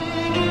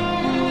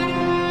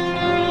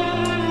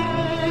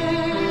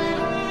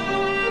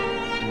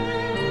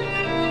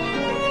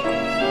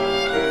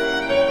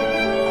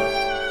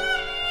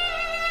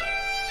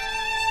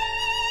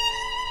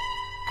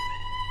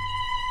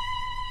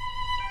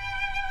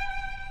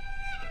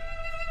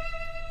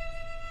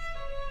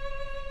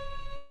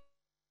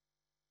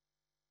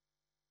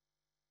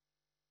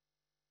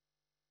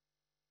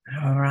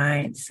 All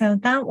right. So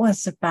that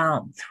was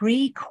about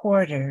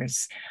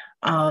 3/4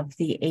 of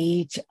the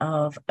Age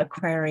of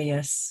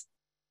Aquarius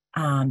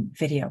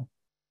video.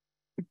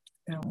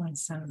 That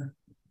was,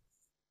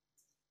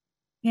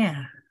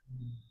 yeah.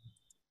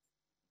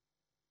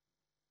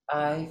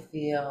 I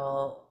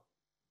feel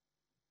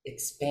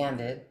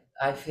expanded.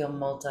 I feel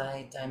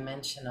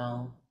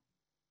multi-dimensional.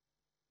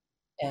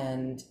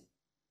 And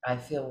I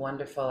feel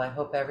wonderful. I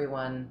hope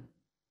everyone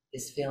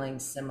is feeling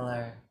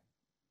similar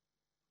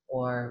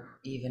or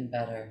even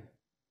better.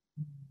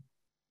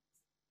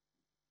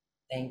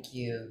 Thank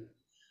you.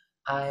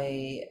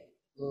 I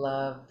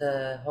love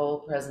the whole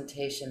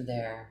presentation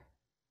there.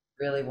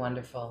 Really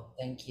wonderful.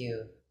 Thank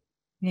you.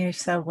 You're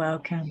so Thank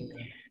welcome. you.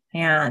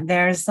 Yeah,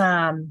 there's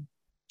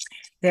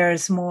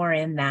more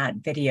in that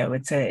video.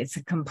 It's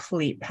a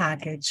complete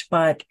package,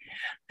 but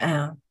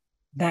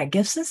that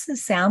gives us a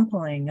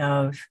sampling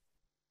of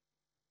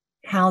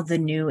how the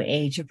new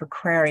age of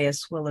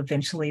Aquarius will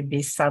eventually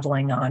be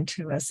settling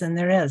onto us. And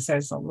there's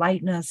a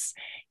lightness,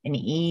 an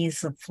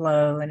ease of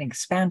flow, an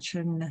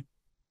expansion,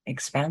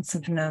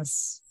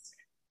 expansiveness.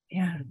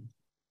 Yeah.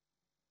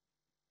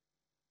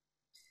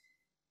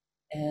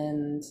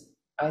 And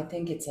I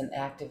think it's an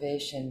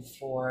activation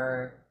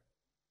for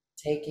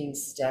taking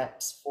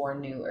steps for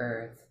New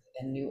Earth.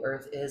 And New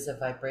Earth is a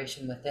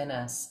vibration within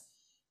us.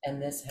 And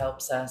this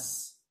helps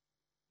us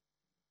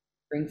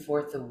bring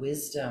forth the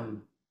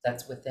wisdom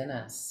that's within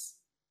us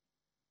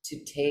to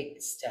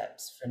take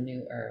steps for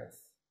New Earth.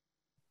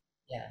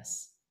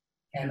 Yes.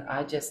 And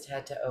I just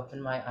had to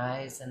open my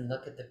eyes and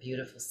look at the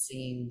beautiful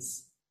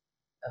scenes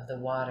of the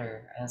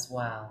water as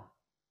well.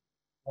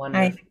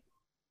 Wonderful.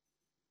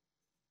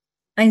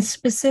 I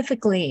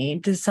specifically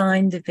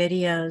designed the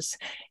videos.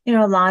 You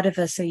know, a lot of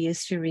us are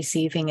used to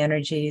receiving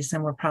energies,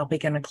 and we're probably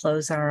going to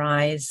close our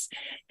eyes.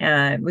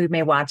 We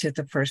may watch it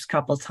the first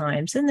couple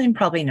times and then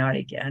probably not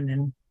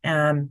again.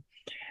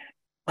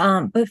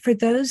 But for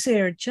those that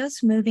are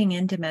just moving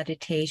into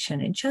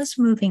meditation and just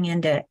moving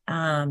into,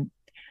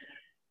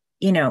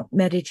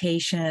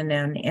 meditation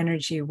and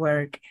energy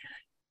work,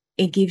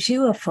 it gives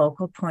you a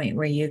focal point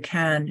where you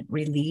can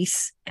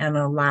release and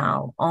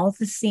allow. All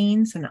the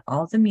scenes and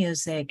all the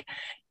music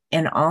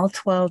and all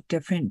 12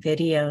 different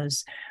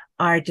videos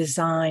are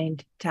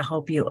designed to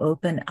help you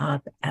open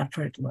up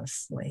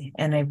effortlessly.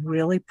 And I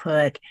really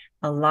put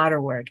a lot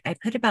of work. I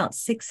put about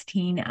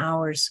 16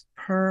 hours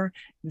per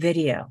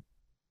video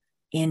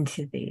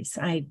into these.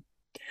 I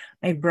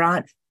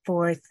brought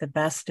forth the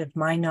best of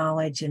my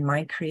knowledge and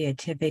my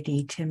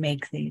creativity to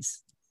make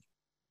these.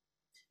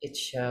 It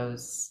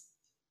shows.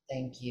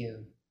 Thank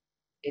you.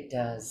 It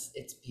does.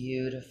 It's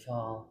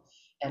beautiful.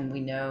 And we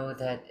know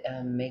that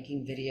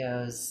making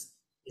videos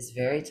is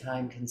very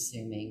time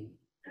consuming,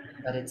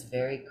 but it's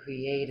very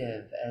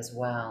creative as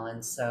well.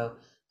 And so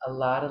a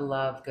lot of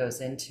love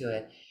goes into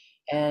it.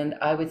 And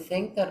I would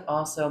think that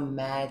also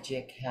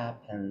magic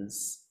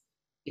happens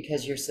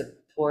because you're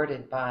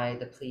supported by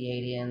the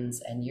Pleiadians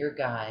and your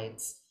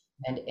guides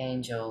and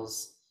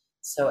angels.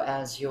 So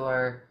as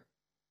you're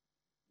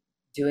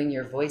doing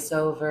your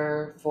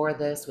voiceover for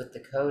this with the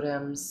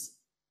Kodams,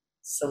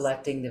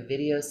 selecting the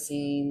video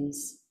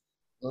scenes,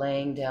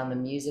 laying down the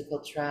musical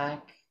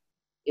track,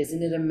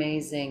 isn't it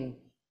amazing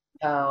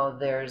how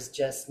there's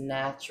just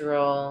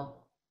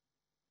natural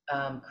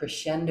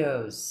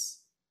crescendos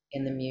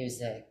in the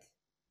music?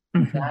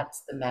 Mm-hmm.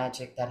 That's the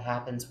magic that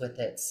happens with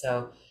it.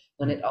 So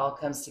when it all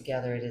comes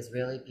together, it is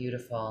really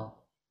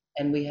beautiful.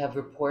 And we have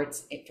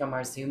reports from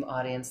our Zoom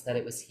audience that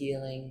it was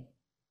healing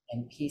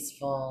and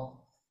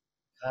peaceful,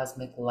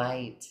 cosmic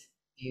light,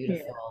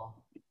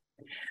 beautiful.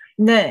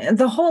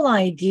 The whole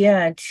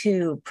idea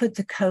to put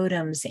the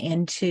Kodams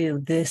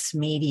into this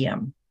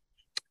medium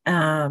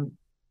and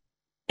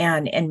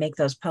make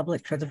those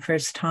public for the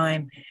first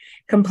time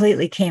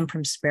completely came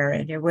from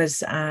spirit. It was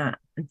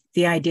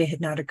the idea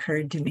had not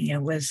occurred to me.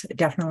 It was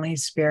definitely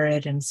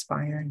spirit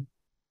inspired.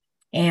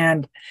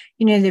 And,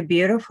 you know, the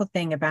beautiful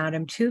thing about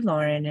them too,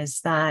 Lauren,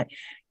 is that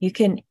you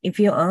can, if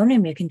you own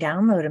them, you can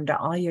download them to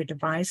all your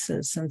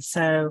devices. And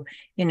so,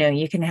 you know,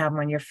 you can have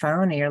them on your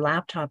phone or your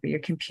laptop or your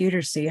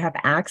computer. So you have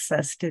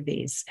access to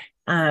these.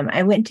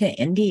 I went to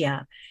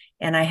India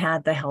and I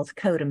had the Health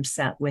Kodam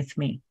set with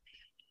me.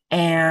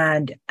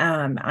 And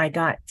I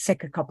got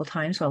sick a couple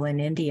times while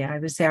in India. I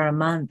was there a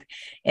month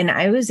and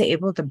I was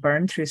able to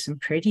burn through some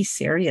pretty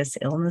serious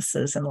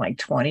illnesses in like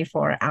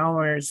 24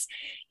 hours.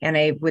 And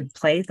I would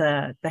play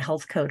the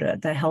health coda,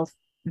 the health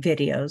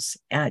videos,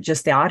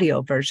 just the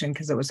audio version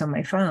because it was on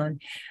my phone,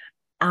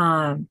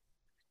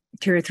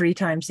 2 or 3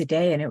 times a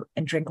day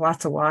and drink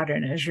lots of water.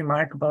 And it was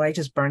remarkable. I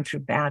just burned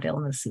through bad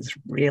illnesses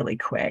really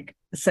quick.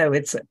 So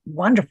it's a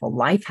wonderful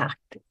life hack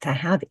to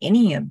have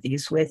any of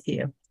these with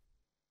you.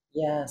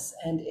 Yes,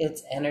 and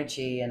it's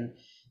energy, and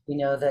we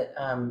know that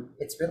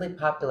it's really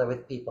popular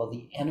with people,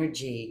 the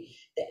energy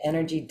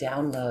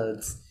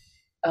downloads.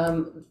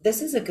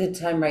 This is a good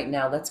time right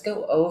now. Let's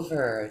go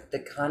over the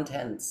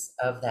contents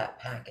of that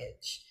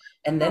package,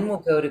 and then we'll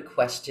go to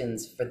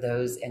questions for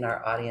those in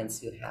our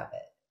audience who have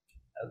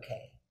it.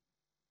 Okay.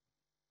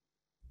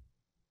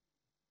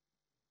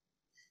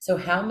 So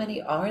how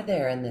many are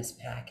there in this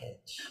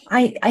package?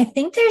 I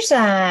think there's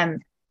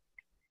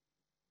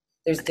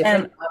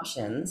different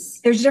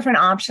options. There's different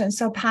options.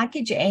 So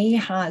package A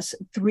has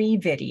 3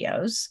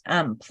 videos,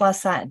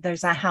 plus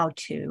there's a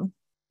how-to.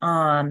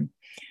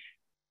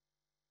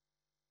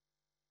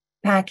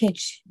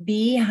 Package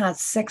B has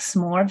 6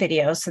 more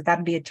videos, so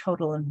that'd be a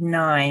total of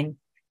 9.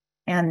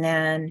 And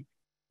then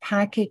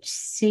package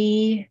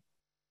C,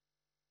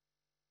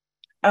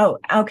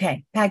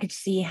 package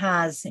C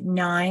has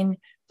 9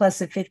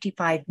 plus a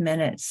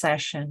 55-minute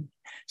session.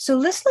 So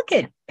let's look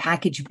at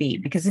package B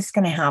because it's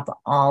going to have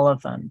all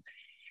of them.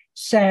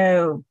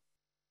 So,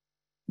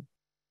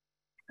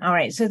 all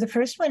right. So the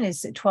first one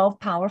is 12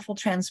 powerful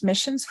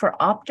transmissions for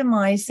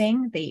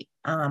optimizing the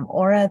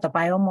aura, the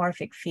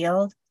biomorphic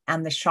field,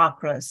 and the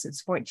chakras.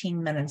 It's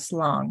 14 minutes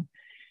long.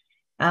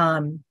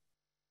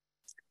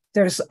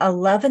 There's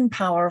 11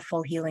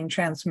 powerful healing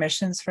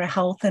transmissions for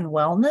health and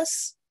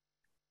wellness.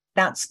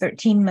 That's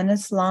 13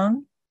 minutes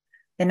long.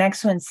 The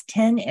next one's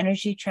 10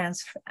 energy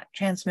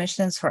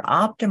transmissions for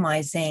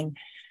optimizing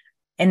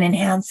and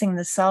enhancing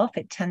the self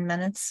at 10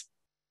 minutes.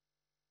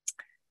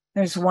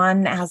 There's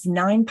one that has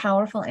 9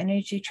 powerful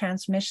energy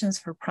transmissions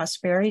for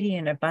prosperity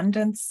and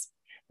abundance.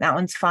 That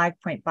one's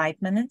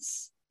 5.5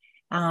 minutes.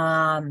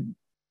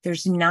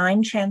 There's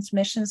 9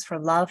 transmissions for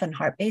love and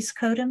heart-based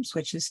Kodams,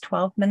 which is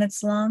 12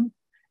 minutes long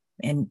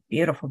and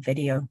beautiful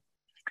video.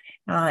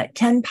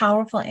 10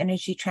 powerful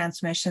energy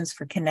transmissions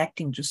for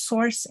connecting to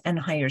source and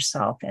higher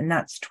self, and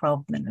that's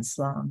 12 minutes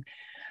long.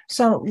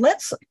 So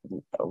let's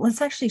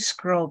actually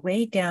scroll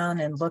way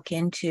down and look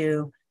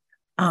into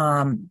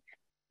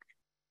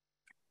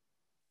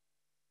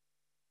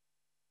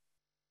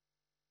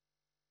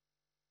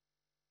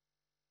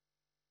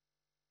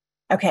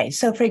okay,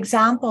 so for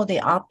example,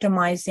 the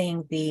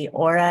optimizing the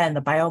aura and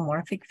the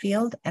biomorphic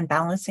field and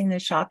balancing the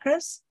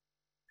chakras.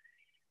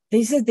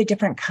 These are the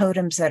different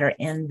Kodams that are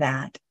in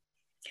that.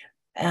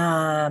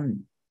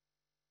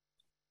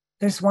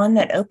 There's one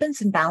that opens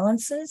and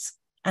balances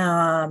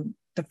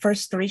the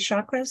first 3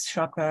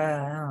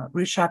 chakras,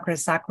 root chakra,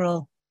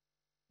 sacral,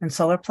 and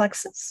solar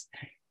plexus.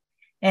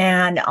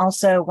 And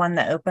also one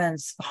that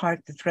opens the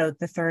heart, the throat,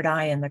 the third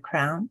eye, and the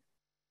crown.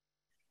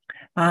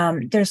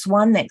 There's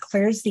one that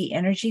clears the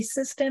energy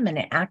system and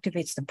it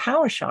activates the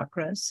power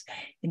chakras.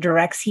 It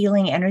directs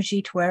healing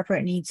energy to wherever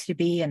it needs to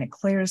be, and it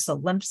clears the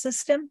lymph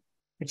system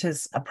which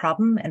is a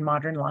problem in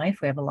modern life.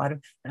 We have a lot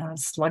of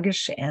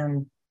sluggish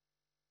and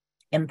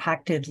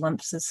impacted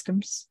lymph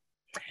systems.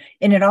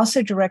 And it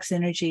also directs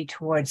energy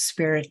towards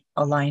spirit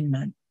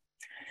alignment.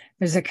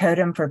 There's a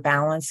codon for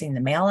balancing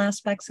the male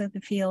aspects of the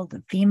field,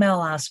 the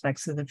female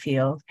aspects of the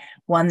field,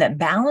 one that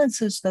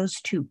balances those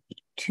two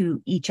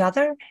to each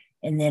other,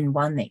 and then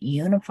one that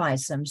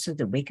unifies them so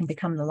that we can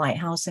become the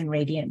lighthouse and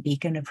radiant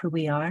beacon of who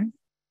we are.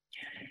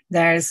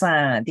 There's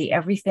the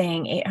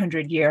Everything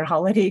 800-year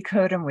holiday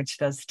codon, which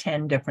does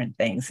 10 different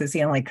things. It's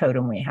the only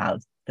codon we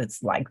have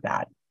that's like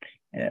that.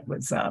 It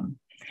was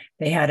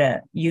they had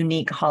a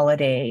unique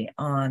holiday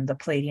on the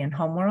Pleiadian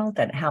homeworld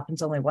that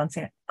happens only once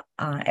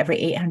every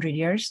 800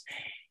 years.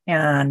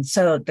 And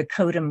so the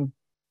codon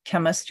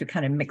chemists who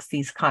kind of mix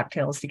these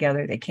cocktails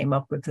together, they came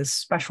up with this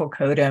special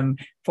codon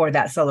for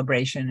that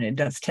celebration. It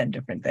does 10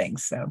 different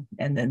things. So,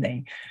 and then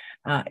they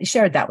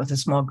shared that with a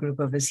small group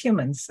of us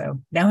humans.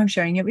 So now I'm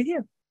sharing it with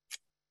you.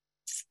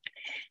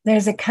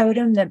 There's a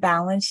codon that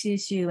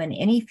balances you in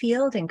any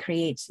field and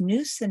creates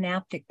new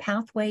synaptic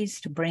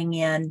pathways to bring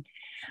in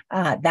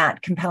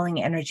that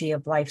compelling energy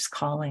of life's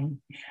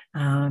calling.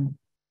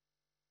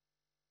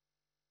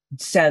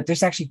 So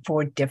there's actually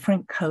 4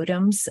 different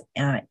codons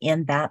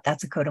in that.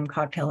 That's a codon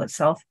cocktail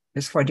itself.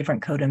 There's 4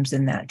 different codons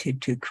in that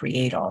to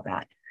create all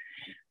that.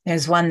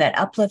 There's one that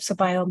uplifts a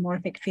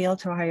biomorphic field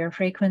to a higher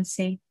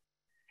frequency.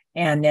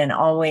 And then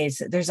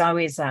there's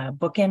always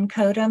bookend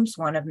codons,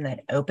 one of them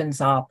that opens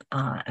up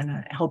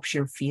and helps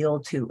your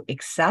field to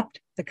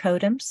accept the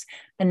codons.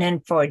 And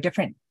then for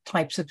different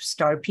types of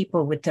star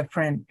people with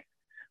different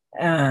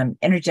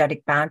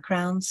energetic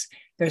backgrounds,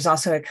 there's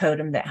also a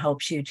codon that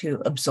helps you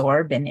to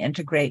absorb and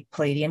integrate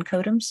Pleiadian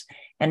codons.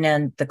 And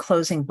then the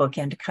closing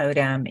bookend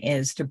codon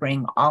is to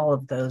bring all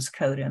of those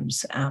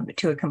codons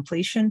to a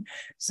completion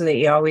so that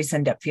you always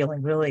end up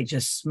feeling really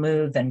just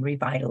smooth and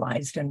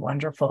revitalized and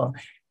wonderful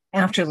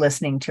after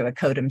listening to a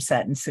codon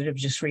set instead of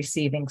just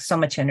receiving so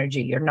much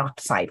energy, you're knocked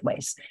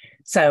sideways.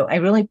 So I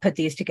really put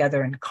these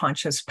together in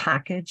conscious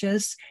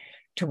packages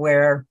to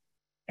where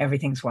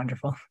everything's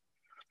wonderful.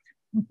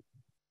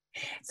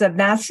 So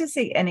that's just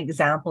an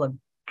example of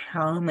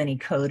how many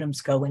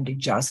codons go into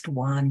just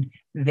one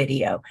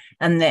video.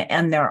 And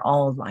they're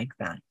all like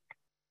that.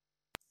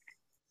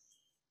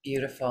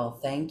 Beautiful.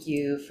 Thank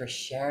you for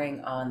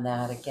sharing on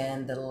that.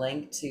 Again, the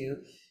link to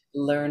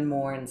learn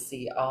more and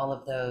see all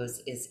of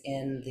those is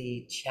in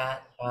the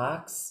chat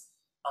box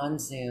on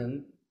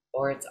Zoom,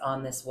 or it's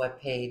on this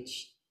webpage,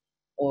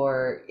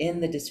 or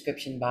in the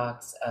description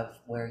box of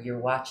where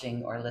you're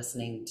watching or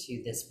listening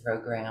to this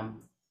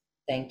program.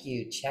 Thank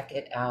you. Check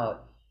it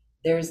out.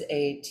 There's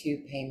a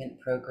 2-payment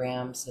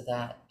program so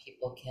that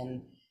people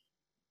can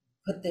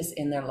put this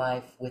in their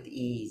life with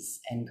ease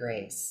and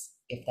grace.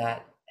 If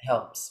that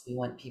helps, we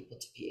want people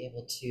to be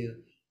able to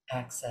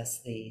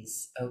access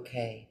these.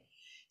 Okay.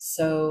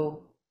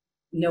 So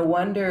no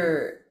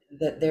wonder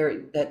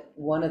that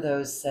one of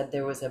those said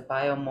there was a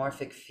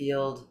biomorphic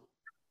field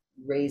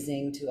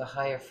raising to a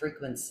higher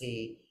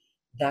frequency.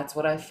 That's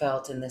what I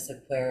felt in this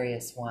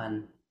Aquarius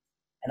one.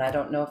 And I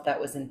don't know if that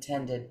was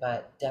intended,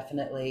 but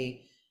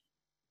definitely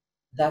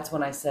that's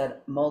when I said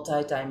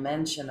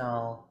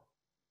multidimensional.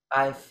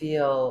 I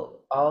feel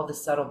all the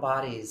subtle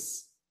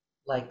bodies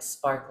like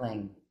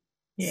sparkling.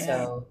 Yeah.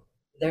 So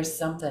there's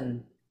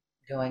something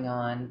going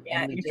on.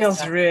 Yeah, and it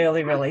feels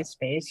really, really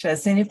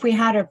spacious. And if we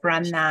had to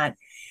run that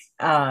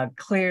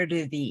clear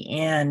to the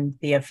end,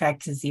 the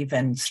effect is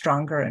even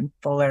stronger and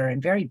fuller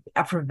and very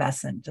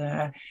effervescent.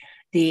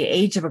 The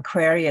Age of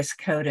Aquarius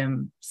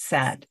codon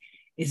set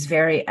is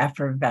very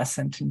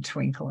effervescent and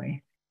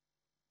twinkly.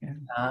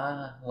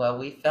 Yeah. Well,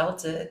 we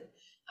felt it.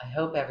 I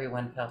hope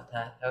everyone felt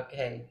that.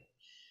 Okay.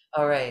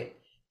 All right.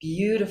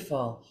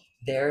 Beautiful.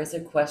 There is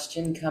a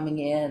question coming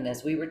in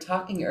as we were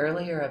talking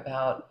earlier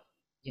about,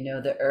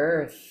 the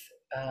earth,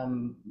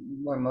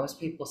 where most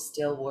people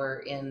still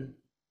were in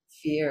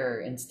fear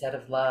instead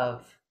of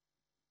love.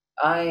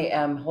 I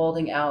am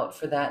holding out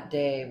for that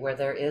day where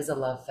there is a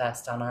love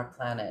fest on our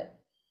planet,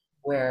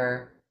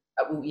 where,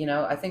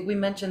 I think we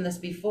mentioned this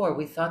before.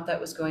 We thought that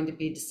was going to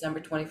be December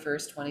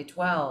 21st,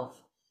 2012,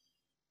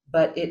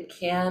 but it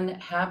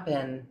can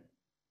happen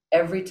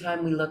every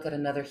time we look at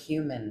another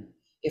human.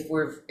 If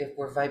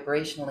we're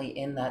vibrationally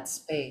in that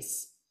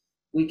space,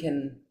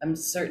 I'm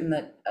certain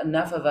that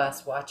enough of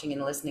us watching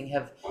and listening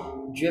have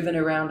driven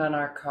around on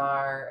our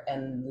car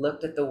and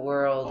looked at the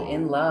world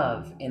in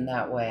love in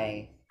that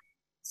way.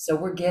 So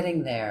we're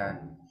getting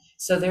there.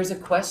 So there's a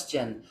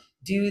question.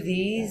 Do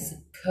these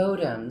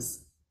codons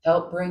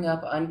help bring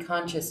up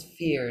unconscious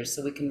fears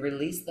so we can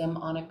release them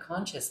on a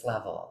conscious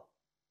level?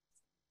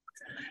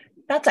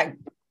 That's a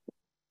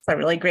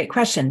really great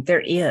question.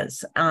 There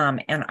is,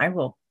 and I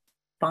will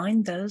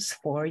find those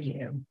for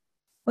you.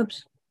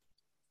 Whoops.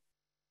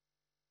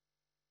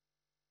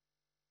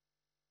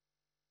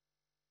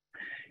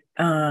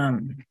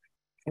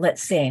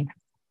 Let's see.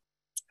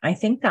 I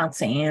think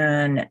that's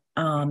in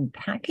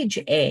package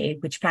A,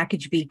 which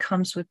package B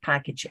comes with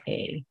package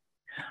A.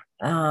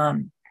 All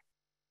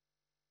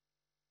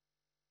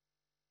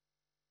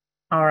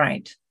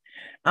right.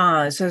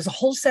 So there's a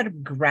whole set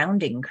of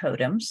grounding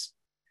codums.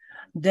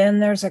 Then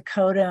there's a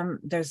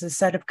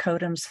set of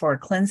codums for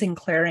cleansing,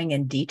 clearing,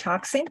 and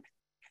detoxing.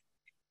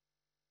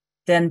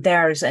 Then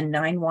there's a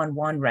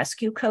 911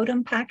 rescue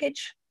codum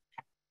package.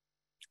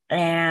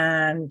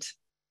 And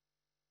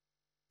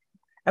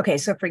okay,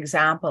 so for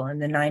example, in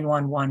the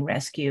 911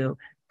 rescue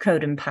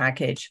codum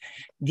package,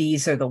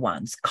 these are the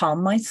ones: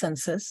 calm my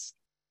senses,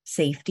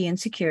 safety and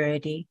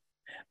security,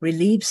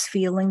 relieves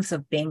feelings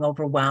of being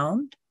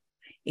overwhelmed,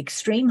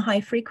 extreme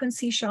high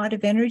frequency shot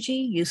of energy,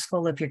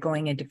 useful if you're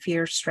going into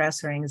fear,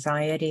 stress, or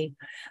anxiety.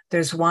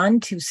 There's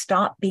one to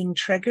stop being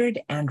triggered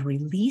and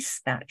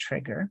release that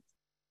trigger.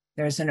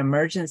 There's an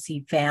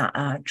emergency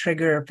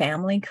trigger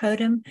family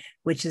codum,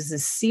 which is a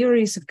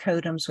series of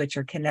codums which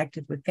are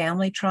connected with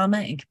family trauma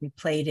and can be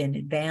played in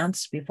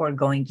advance before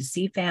going to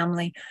see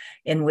family,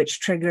 in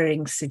which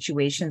triggering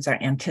situations are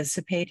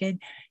anticipated.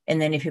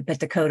 And then if you put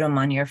the codum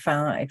on your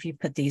phone, if you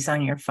put these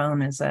on your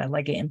phone as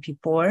like an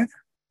MP4,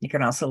 you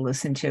can also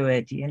listen to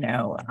it,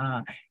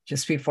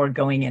 just before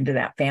going into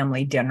that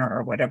family dinner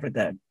or whatever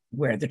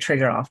where the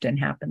trigger often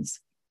happens.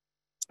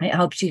 It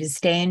helps you to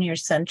stay in your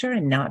center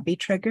and not be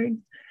triggered.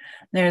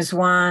 There's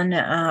one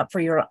for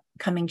your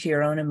coming to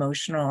your own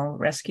emotional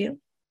rescue.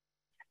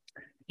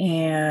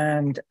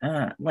 And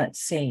let's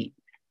see,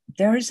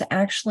 there's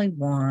actually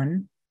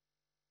one.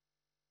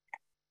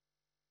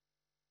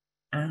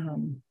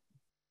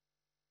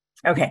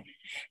 Okay,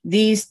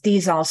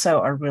 these also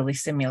are really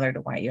similar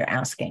to what you're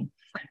asking.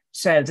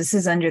 So this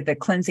is under the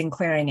cleansing,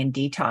 clearing, and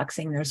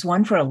detoxing. There's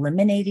one for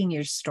eliminating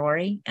your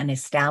story and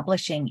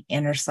establishing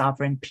inner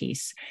sovereign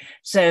peace.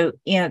 So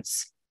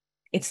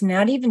it's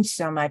not even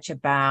so much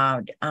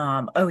about,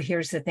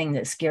 here's the thing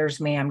that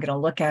scares me. I'm going to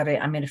look at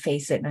it. I'm going to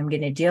face it and I'm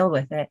going to deal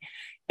with it.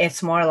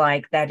 It's more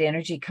like that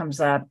energy comes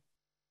up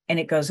and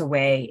it goes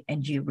away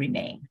and you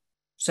remain.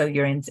 So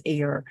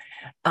you're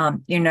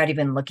not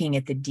even looking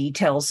at the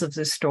details of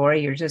the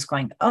story. You're just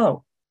going,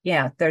 oh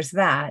yeah, there's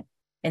that.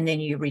 And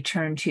then you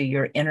return to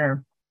your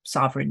inner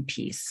sovereign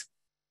peace.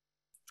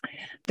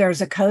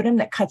 There's a codum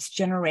that cuts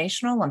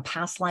generational and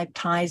past life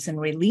ties and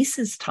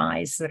releases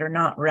ties that are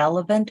not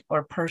relevant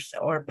or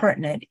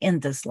pertinent in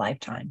this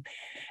lifetime.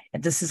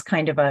 And this is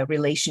kind of a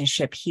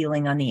relationship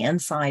healing on the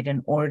inside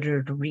in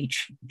order to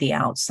reach the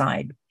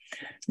outside.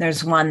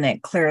 There's one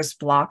that clears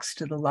blocks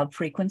to the love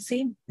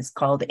frequency. It's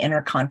called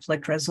inner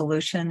conflict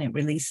resolution. It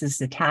releases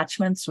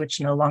attachments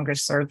which no longer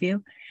serve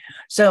you.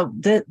 So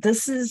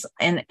this is,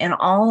 and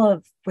all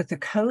of, with the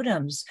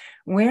codums,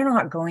 we're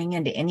not going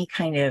into any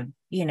kind of,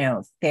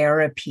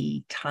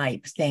 therapy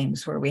type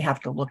things where we have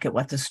to look at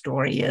what the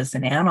story is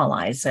and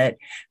analyze it.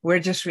 We're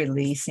just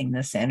releasing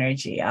this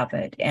energy of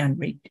it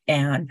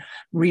and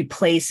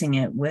replacing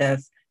it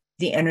with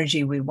the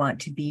energy we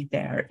want to be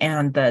there.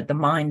 And the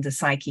mind, the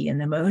psyche, and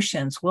the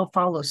emotions will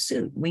follow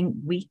suit.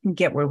 We can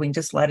get where we can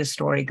just let a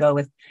story go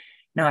with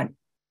not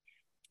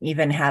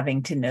even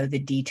having to know the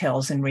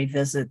details and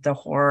revisit the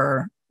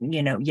horror,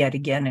 yet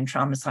again, and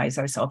traumatize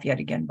ourselves yet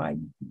again by,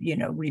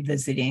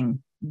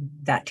 revisiting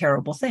that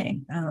terrible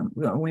thing.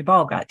 We've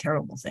all got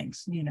terrible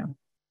things, And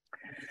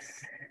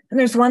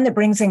there's one that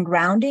brings in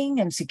grounding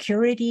and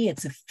security.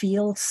 It's a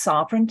field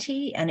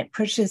sovereignty, and it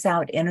pushes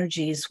out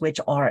energies which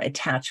are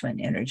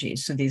attachment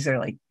energies. So these are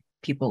like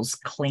people's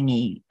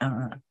clingy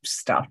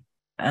stuff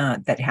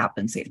that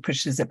happens. It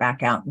pushes it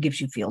back out and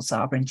gives you field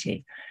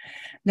sovereignty.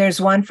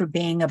 There's one for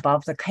being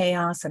above the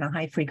chaos and a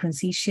high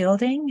frequency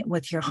shielding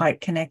with your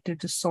heart connected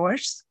to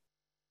source.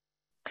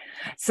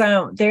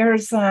 So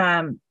there's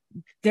a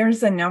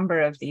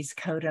number of these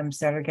codums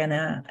that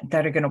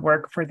are gonna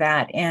work for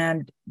that,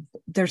 and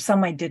there's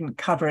some I didn't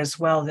cover as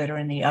well that are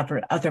in the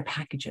other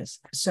packages.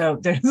 So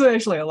there's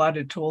actually a lot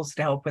of tools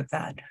to help with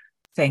that,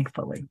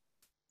 thankfully.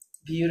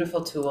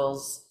 Beautiful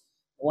tools,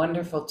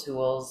 wonderful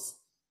tools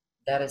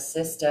that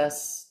assist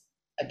us,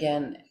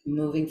 again,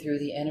 moving through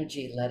the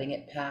energy, letting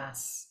it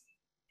pass,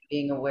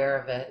 being aware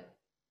of it,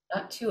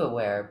 not too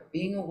aware,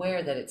 being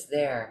aware that it's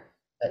there,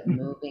 but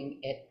moving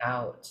it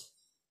out.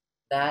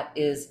 That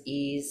is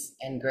ease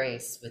and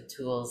grace with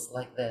tools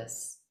like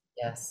this.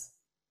 Yes.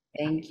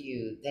 Thank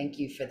you. Thank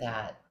you for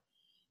that.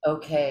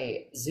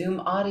 Okay, Zoom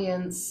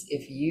audience,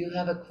 if you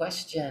have a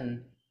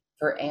question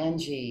for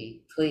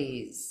Angie,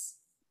 please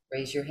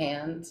raise your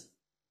hand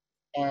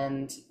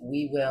and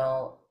we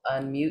will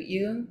unmute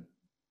you.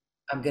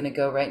 I'm going to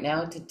go right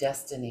now to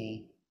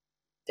Destiny.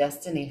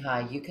 Destiny,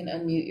 hi, you can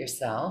unmute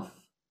yourself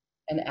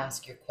and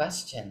ask your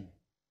question.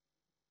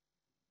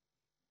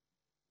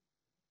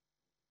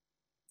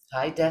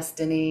 Hi,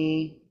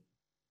 Destiny.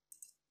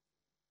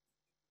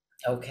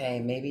 Okay,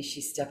 maybe she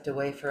stepped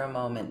away for a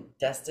moment.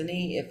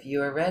 Destiny, if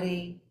you are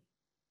ready,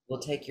 we'll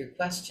take your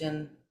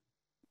question.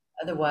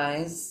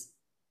 Otherwise,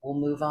 we'll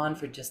move on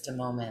for just a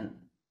moment.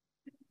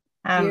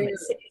 Um, Here,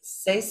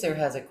 Sacer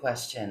has a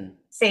question.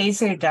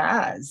 Caesar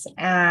does.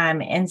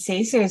 And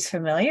Caesar is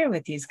familiar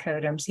with these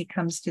totems. He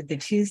comes to the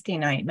Tuesday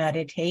night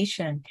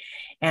meditation.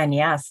 And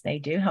yes, they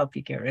do help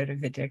you get rid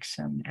of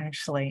addiction,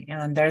 actually.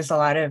 And there's a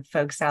lot of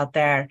folks out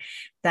there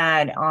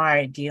that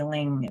are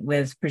dealing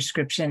with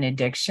prescription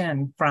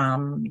addiction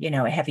from,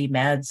 heavy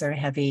meds or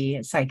heavy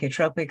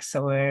psychotropics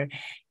or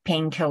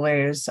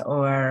painkillers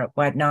or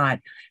whatnot.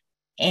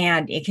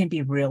 And it can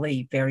be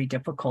really very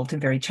difficult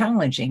and very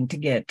challenging to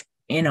get,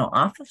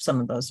 off of some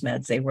of those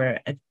meds. They were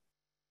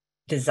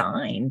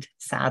designed,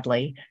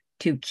 sadly,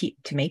 to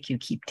make you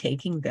keep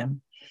taking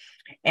them.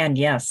 And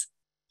yes,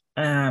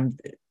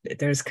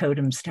 there's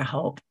codems to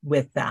help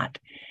with that.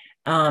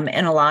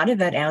 And a lot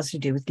of it has to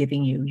do with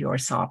giving you your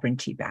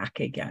sovereignty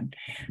back again.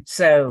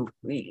 So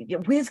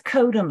with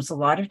codems, a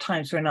lot of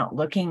times we're not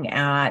looking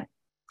at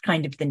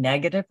kind of the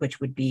negative, which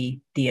would be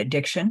the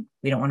addiction.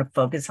 We don't want to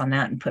focus on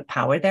that and put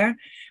power there.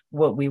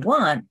 What we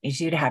want is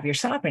you to have your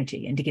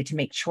sovereignty and to get to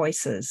make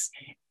choices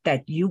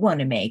that you want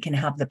to make and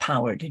have the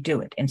power to do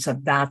it. And so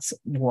that's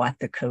what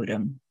the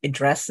codem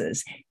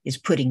addresses, is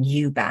putting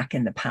you back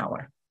in the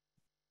power,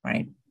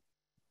 right?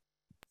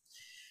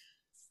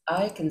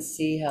 I can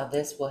see how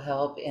this will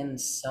help in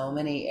so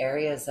many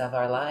areas of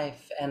our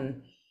life.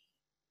 And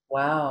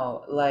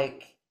wow,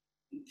 like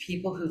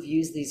people who've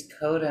used these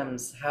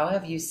codems, how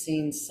have you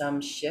seen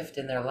some shift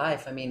in their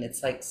life? I mean,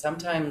 it's like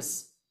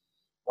sometimes,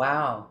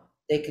 wow,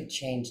 they could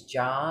change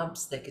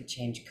jobs, they could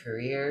change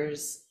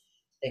careers,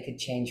 they could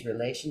change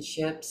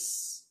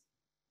relationships,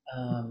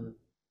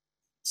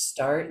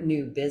 start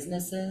new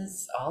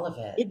businesses, all of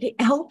it.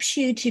 It helps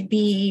you to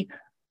be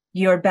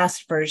your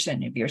best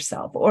version of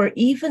yourself, or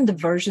even the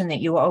version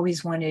that you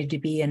always wanted to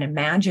be and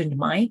imagined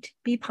might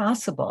be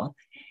possible.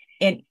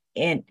 It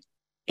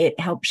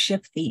helps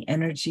shift the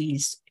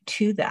energies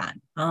to that.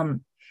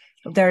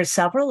 There are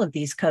several of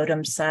these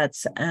codem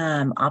sets,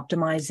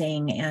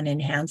 optimizing and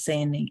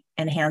enhancing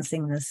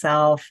the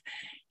self.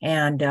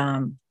 And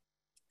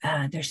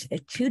there's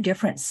two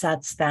different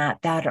sets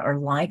that are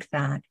like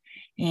that.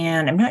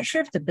 And I'm not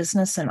sure if the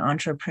business and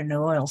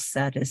entrepreneurial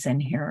set is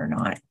in here or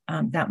not.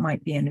 That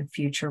might be in a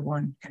future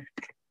one.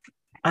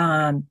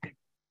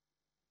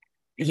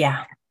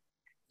 Yeah.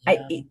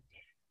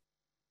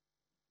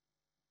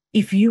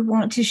 If you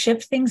want to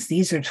shift things,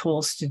 these are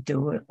tools to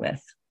do it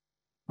with,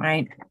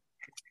 right?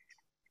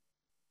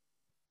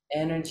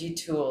 Energy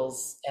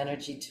tools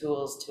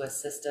to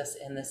assist us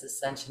in this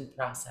ascension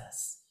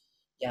process.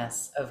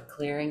 Yes, of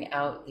clearing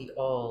out the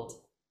old,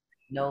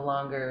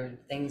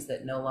 things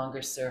that no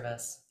longer serve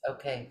us.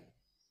 Okay,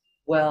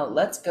 well,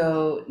 let's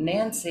go.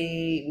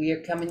 Nancy, we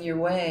are coming your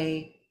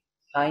way.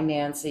 Hi,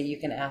 Nancy, you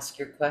can ask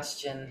your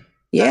question.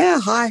 Yeah,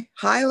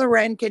 hi,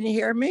 Lorraine, can you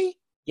hear me?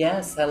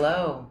 Yes,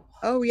 hello.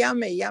 Oh,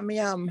 yummy, yum,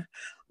 yum.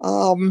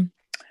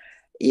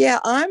 Yeah,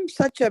 I'm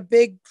such a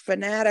big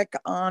fanatic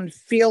on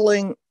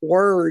feeling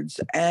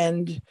words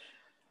and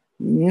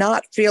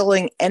not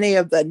feeling any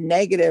of the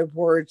negative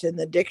words in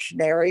the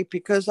dictionary,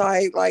 because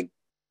I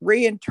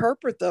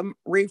reinterpret them,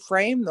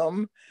 reframe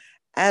them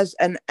as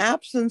an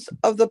absence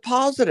of the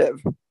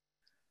positive.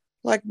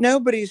 Like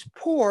nobody's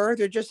poor,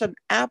 they're just an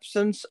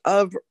absence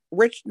of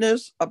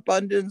richness,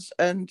 abundance,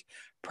 and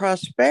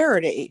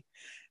prosperity.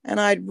 And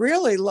I'd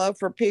really love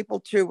for people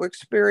to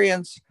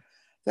experience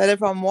that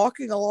if I'm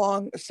walking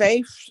along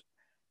safe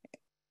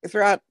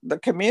throughout the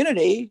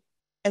community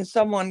and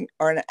someone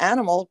or an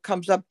animal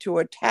comes up to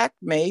attack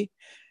me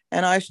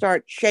and I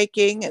start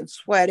shaking and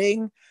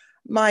sweating,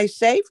 my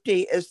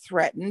safety is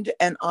threatened,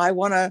 and I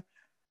want to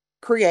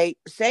create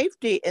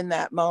safety in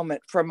that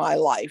moment for my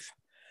life.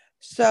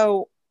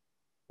 So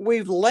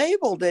we've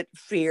labeled it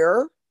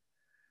fear,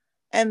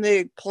 and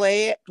the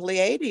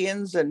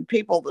Pleiadians and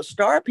people, the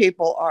star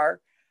people, are,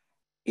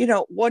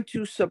 want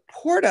to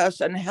support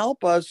us and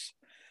help us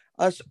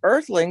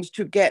earthlings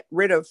to get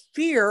rid of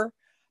fear,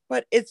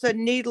 but it's a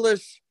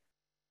needless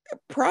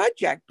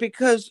project,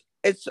 because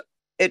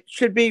it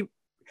should be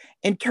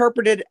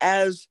interpreted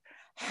as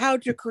how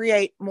to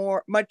create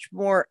much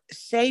more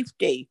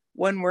safety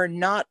when we're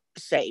not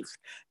safe.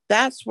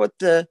 That's what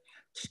the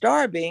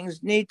star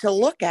beings need to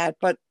look at,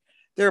 but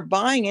they're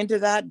buying into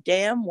that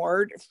damn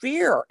word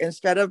fear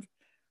instead of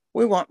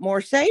we want more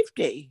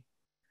safety.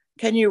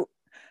 Do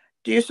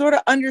you sort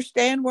of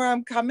understand where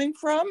I'm coming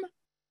from,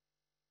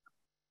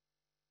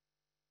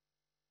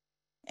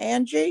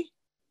 Angie?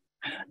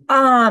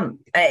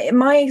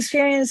 My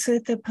experience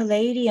with the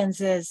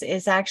Pleiadians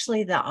is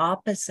actually the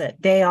opposite.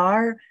 They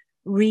are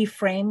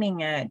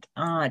reframing it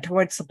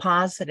towards the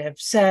positive.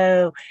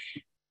 So,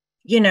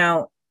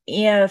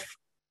 if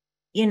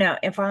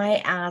I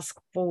ask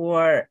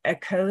for a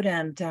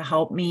codem to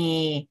help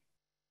me,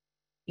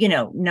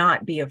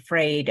 not be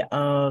afraid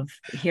of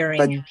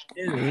hearing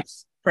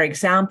news, for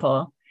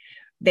example,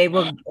 they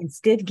will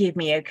instead give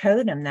me a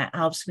codem that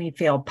helps me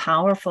feel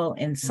powerful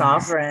and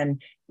sovereign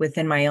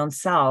within my own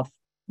self,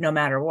 no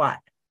matter what,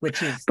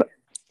 which is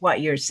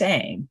what you're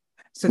saying.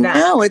 So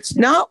no, it's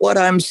not what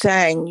I'm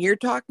saying. You're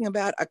talking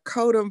about a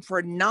codem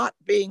for not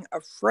being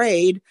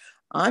afraid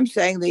I'm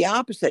saying the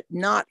opposite,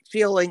 not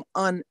feeling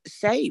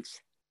unsafe.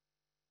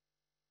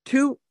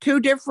 Two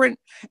different,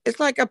 it's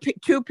like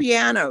two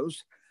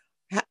pianos.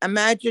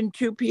 Imagine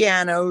two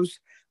pianos.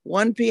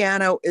 One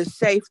piano is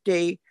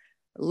safety,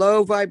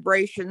 low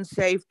vibration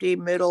safety,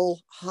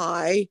 middle,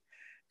 high.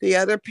 The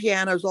other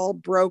piano is all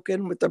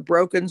broken with the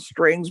broken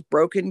strings,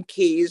 broken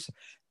keys.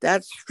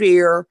 That's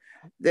fear.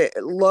 The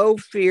low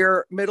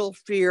fear, middle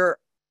fear,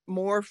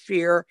 more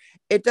fear.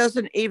 It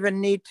doesn't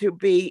even need to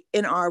be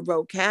in our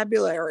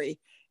vocabulary.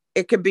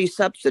 It can be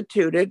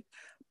substituted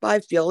by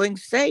feeling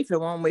safe.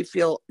 And when we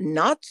feel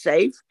not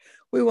safe,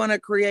 we want to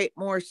create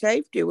more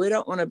safety. We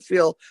don't want to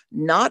feel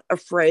not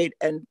afraid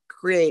and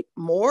create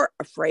more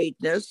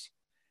afraidness.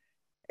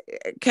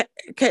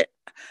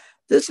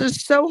 This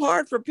is so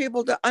hard for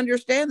people to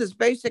understand, this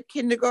basic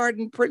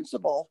kindergarten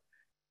principle.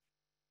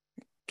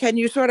 Can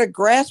you sort of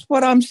grasp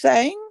what I'm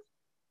saying?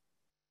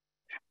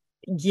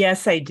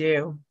 Yes, I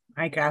do.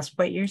 I grasp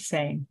what you're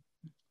saying.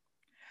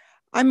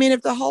 I mean,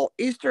 if the whole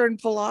Eastern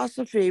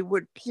philosophy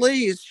would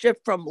please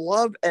shift from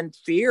love and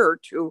fear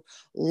to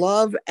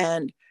love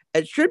and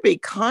it should be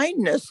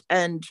kindness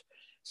and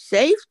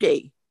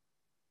safety.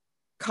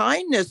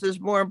 Kindness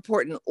is more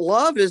important.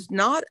 Love is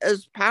not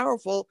as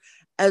powerful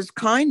as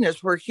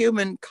kindness. We're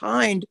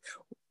humankind.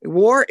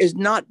 War is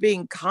not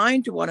being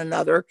kind to one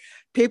another.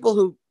 People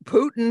who,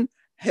 Putin,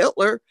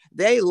 Hitler,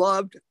 they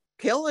loved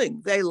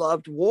killing. They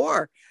loved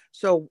war.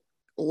 So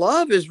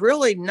love is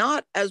really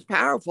not as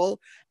powerful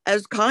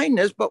as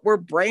kindness, but we're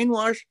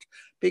brainwashed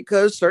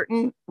because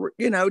certain,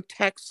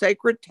 texts,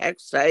 sacred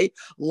texts say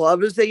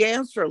love is the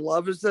answer.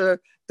 Love is the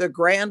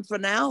grand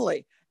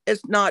finale.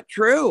 It's not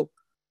true.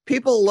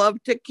 People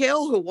love to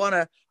kill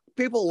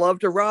people love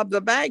to rob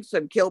the banks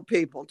and kill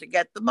people to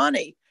get the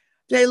money.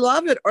 They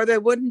love it or they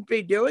wouldn't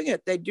be doing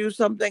it. They do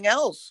something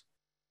else.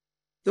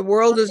 The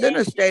world is in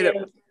a state of,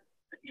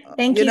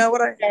 Thank you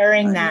for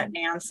sharing that,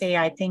 Nancy.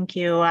 I think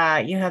you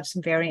have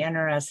some very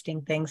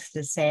interesting things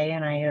to say,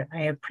 and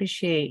I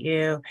appreciate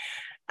you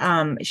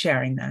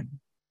sharing that.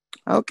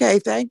 Okay,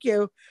 thank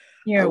you.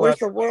 You're I welcome. wish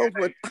the world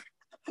would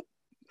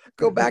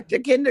go back to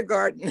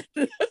kindergarten.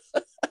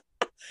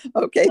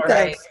 Okay, All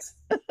thanks.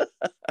 right.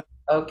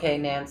 Okay,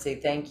 Nancy,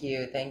 thank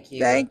you. Thank you.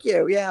 Thank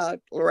you. Yeah,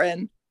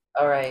 Loren.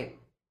 All right.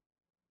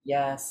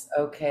 Yes.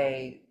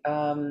 Okay.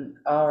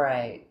 All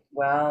right.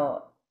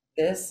 Well,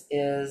 this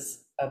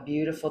is a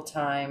beautiful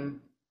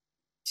time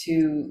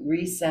to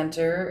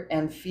recenter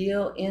and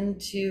feel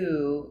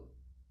into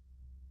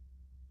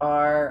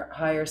our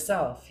higher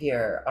self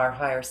here, our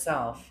higher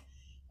self,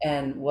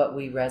 and what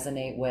we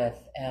resonate with.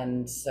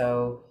 And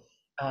so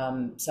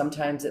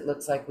sometimes it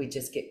looks like we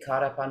just get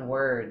caught up on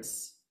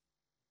words.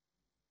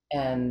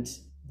 And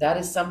that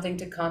is something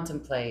to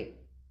contemplate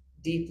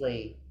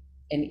deeply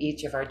in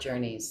each of our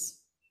journeys.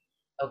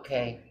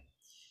 Okay.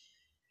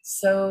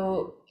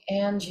 So,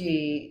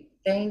 Angie,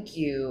 thank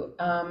you.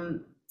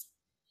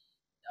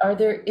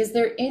 Is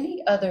there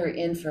any other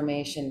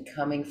information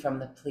coming from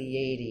the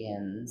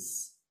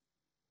Pleiadians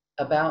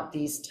about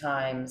these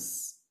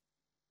times,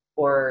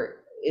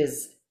 or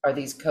are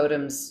these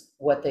Kodams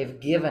what they've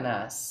given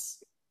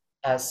us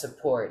as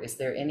support? Is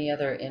there any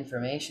other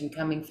information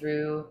coming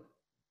through,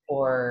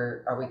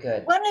 or are we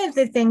good? One of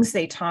the things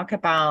they talk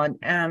about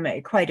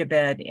quite a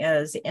bit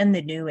is in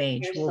the New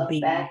Age will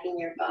be back in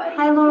your body.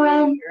 Hi,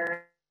 Lauren.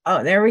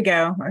 Oh, there we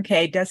go.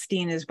 Okay,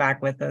 Destine is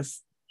back with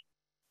us.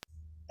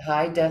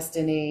 Hi,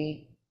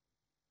 Destiny.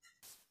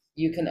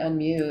 You can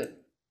unmute.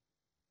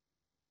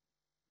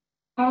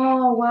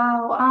 Oh,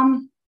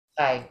 wow.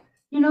 Hi.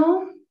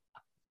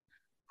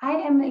 I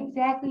am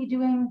exactly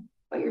doing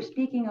what you're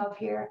speaking of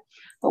here.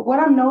 But what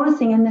I'm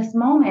noticing in this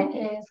moment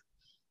is,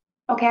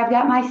 okay, I've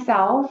got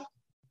myself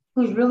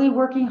who's really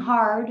working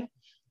hard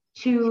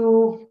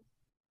to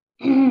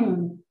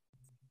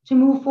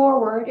move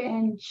forward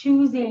and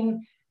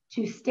choosing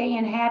to stay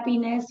in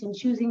happiness and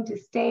choosing to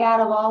stay out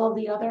of all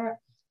the other,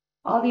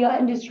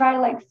 and just try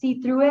to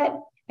see through it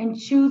and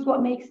choose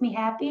what makes me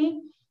happy.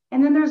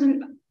 And then there's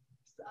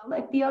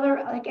the other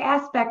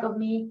aspect of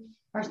me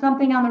or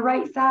something on the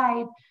right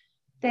side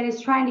that is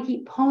trying to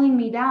keep pulling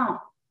me down.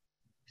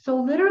 So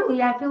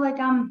literally, I feel like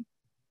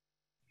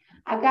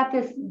I've got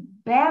this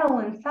battle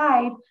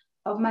inside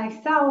of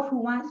myself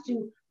who wants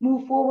to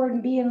move forward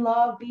and be in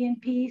love, be in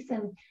peace,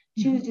 and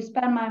choose to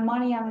spend my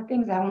money on the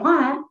things I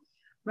want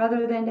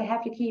rather than to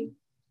have to keep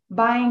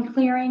buying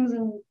clearings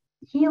and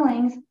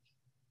healings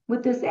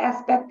with this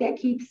aspect that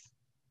keeps.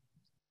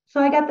 So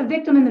I got the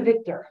victim and the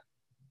victor.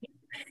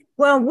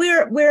 Well,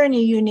 we're in a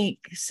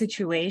unique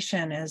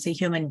situation as a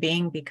human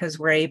being because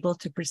we're able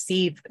to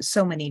perceive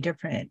so many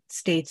different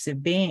states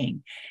of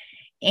being.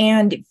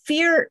 And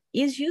fear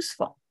is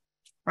useful,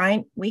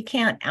 right? We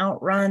can't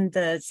outrun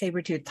the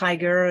saber-toothed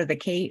tiger or the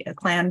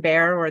clan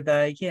bear or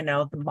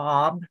the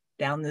mob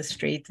down the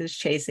street that's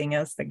chasing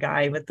us, the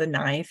guy with the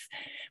knife.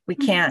 We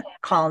can't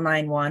call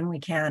 911. We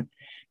can't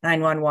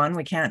 911.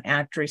 We can't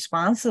act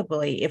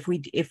responsibly if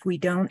we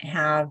don't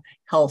have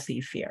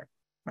healthy fear,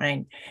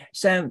 right?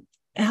 So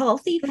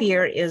healthy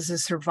fear is a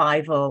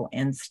survival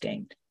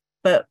instinct.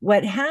 But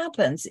what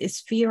happens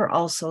is fear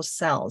also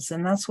sells.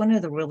 And that's one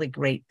of the really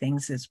great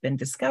things that's been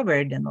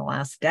discovered in the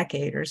last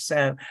decade or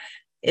so,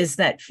 is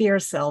that fear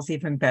sells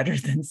even better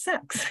than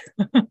sex.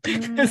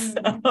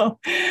 So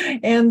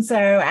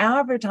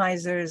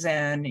advertisers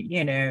and,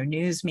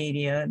 news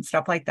media and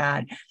stuff like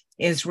that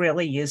is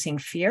really using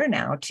fear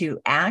now to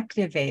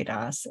activate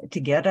us,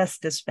 to get us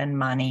to spend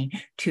money,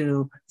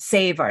 to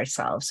save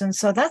ourselves. And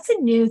so that's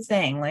a new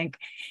thing. Like,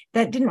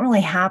 that didn't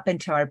really happen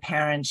to our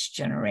parents'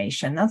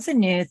 generation. That's a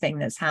new thing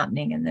that's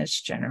happening in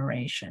this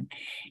generation.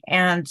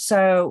 And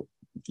so,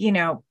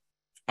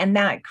 and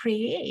that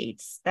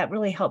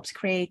really helps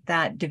create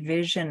that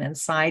division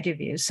inside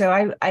of you.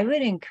 So I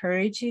would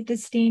encourage you,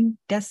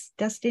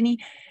 Destiny,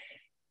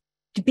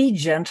 to be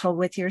gentle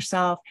with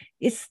yourself.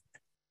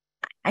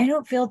 I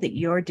don't feel that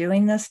you're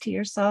doing this to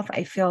yourself.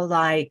 I feel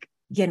like,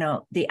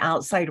 the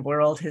outside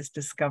world has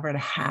discovered a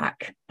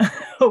hack,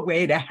 a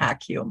way to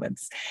hack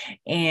humans,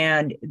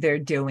 and they're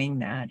doing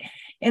that.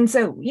 And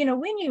so,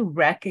 when you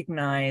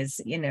recognize,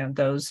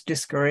 those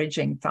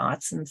discouraging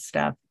thoughts and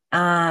stuff,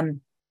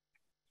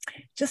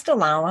 just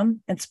allow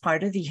them. It's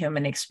part of the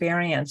human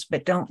experience,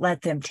 but don't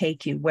let them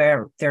take you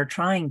where they're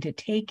trying to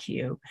take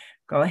you.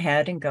 Go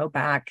ahead and go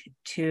back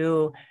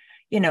to,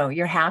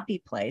 your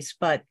happy place,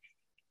 but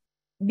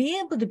be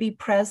able to be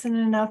present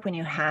enough when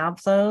you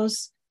have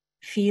those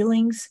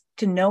feelings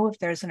to know if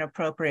there's an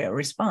appropriate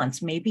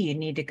response. Maybe you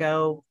need to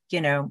go,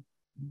 fill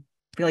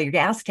your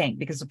gas tank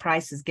because the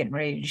price is getting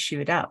ready to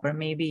shoot up, or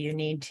maybe you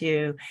need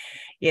to,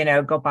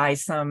 go buy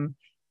some,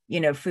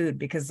 food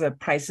because the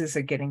prices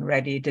are getting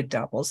ready to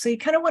double. So you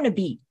kind of want to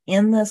be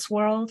in this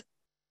world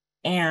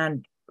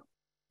and,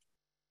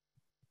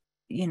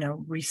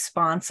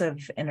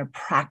 responsive in a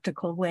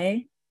practical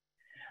way,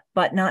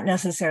 but not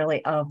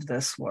necessarily of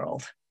this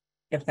world,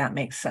 if that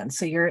makes sense.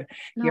 So your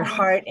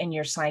heart and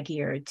your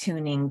psyche are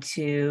tuning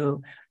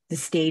to the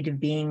state of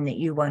being that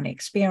you want to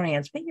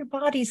experience, but your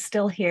body's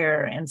still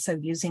here. And so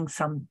using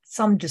some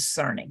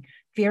discerning.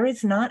 Fear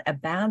is not a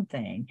bad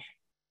thing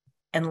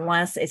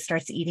unless it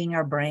starts eating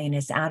our brain,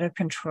 it's out of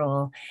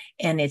control,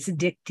 and it's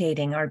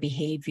dictating our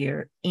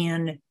behavior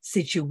in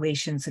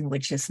situations in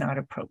which it's not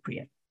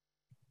appropriate.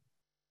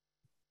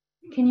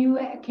 Can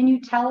you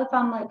tell if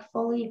I'm like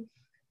fully,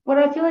 what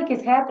I feel like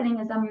is happening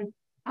is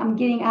I'm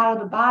getting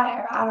out of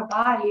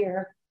body,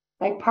 or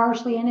like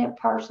partially in it,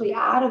 partially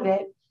out of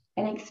it,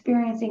 and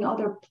experiencing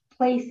other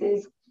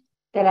places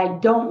that I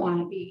don't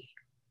want to be.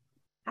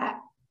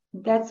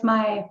 That's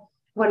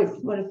what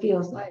it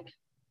feels like.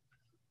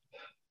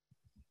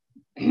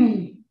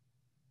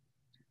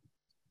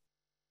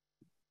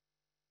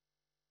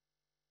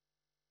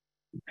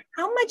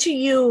 How much are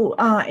you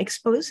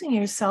exposing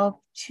yourself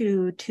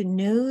to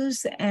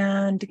news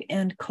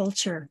and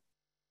culture?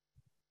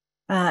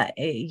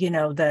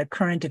 The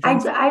current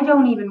events. I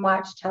don't even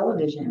watch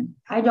television.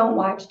 I don't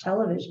watch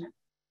television.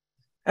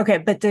 Okay,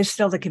 but there's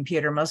still the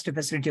computer. Most of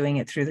us are doing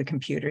it through the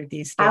computer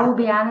these days. I will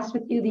be honest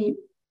with you,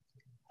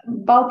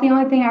 about the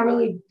only thing I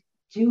really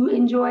do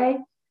enjoy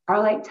are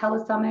like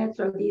telesummits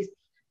or these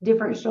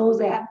different shows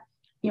that,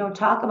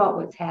 talk about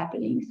what's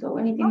happening. So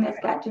anything that's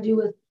got to do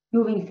with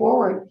moving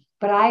forward,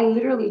 but I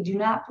literally do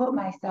not put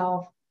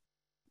myself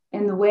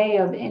in the way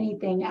of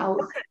anything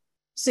else. Okay.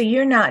 So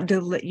you're not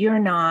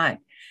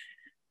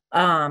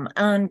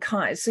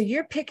unconscious. So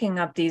you're picking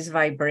up these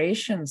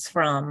vibrations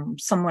from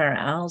somewhere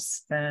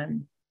else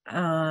then.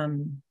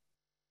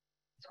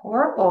 It's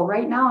horrible.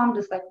 Right now, I'm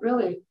just like,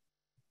 really,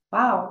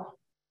 wow.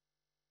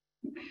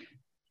 Do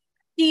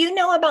you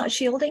know about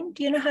shielding?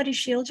 Do you know how to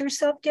shield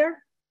yourself, dear?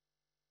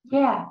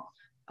 Yeah.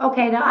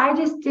 Okay. Now I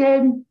just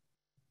did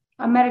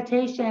a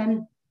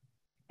meditation,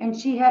 and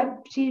she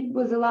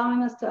was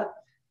allowing us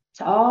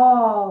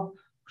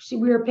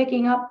we were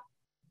picking up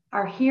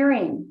our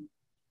hearing,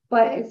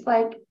 but it's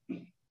like,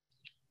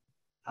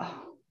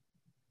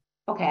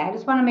 okay, I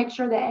just want to make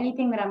sure that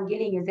anything that I'm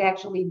getting is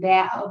actually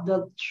that of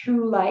the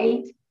true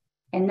light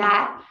and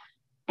not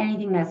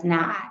anything that's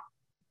not,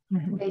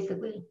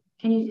 basically.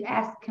 Can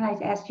I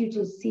ask you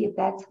to see if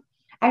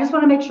I just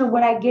want to make sure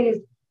what I get is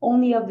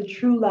only of the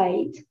true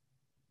light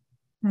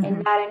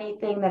and not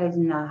anything that is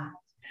not.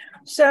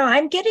 So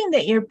I'm getting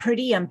that you're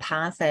pretty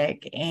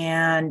empathic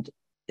and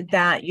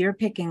that you're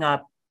picking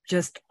up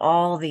just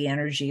all the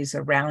energies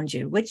around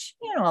you, which,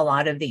 a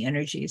lot of the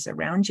energies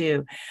around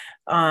you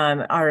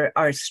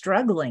are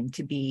struggling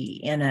to be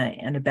in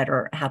a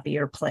better,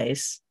 happier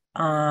place.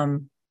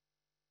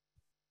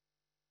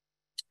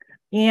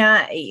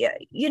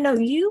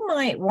 You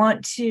might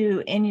want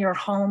to, in your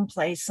home,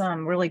 play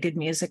some really good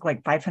music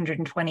like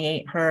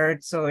 528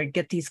 hertz, or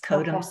get these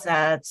Kodam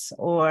sets,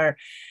 or,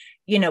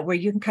 where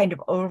you can kind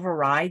of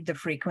override the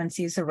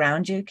frequencies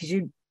around you. Because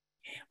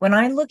when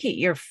I look at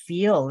your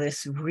field,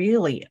 it's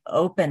really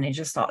open and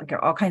just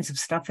all kinds of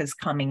stuff is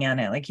coming in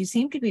it. Like, you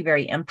seem to be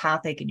very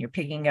empathic, and you're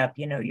picking up,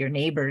 your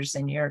neighbors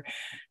and your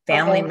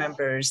family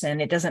members,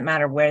 and it doesn't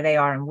matter where they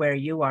are and where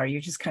you are. You're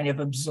just kind of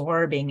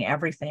absorbing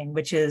everything,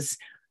 which is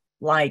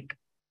like,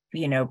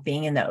 being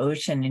in the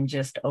ocean and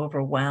just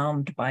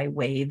overwhelmed by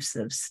waves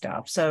of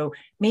stuff. So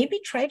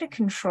maybe try to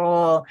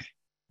control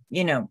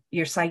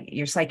your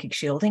psychic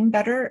shielding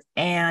better,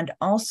 and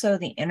also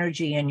the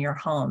energy in your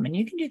home. And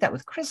you can do that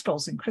with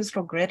crystals and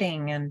crystal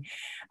gridding,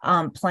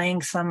 and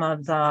playing some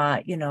of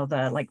the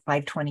the like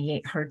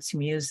 528 hertz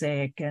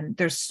music. And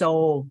there's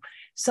so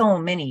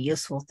many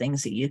useful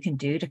things that you can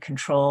do to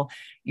control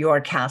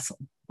your castle,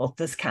 both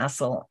this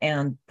castle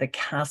and the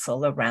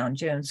castle around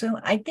you. And so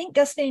I think,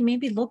 Destiny,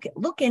 maybe look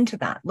into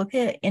that,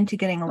 into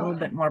getting a little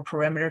bit more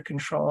perimeter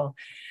control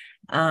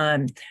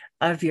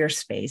of your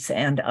space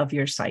and of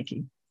your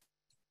psyche.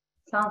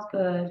 Sounds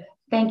good.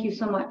 Thank you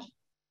so much.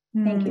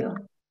 Thank you.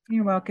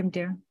 You're welcome,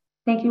 dear.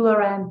 Thank you,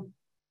 Loren.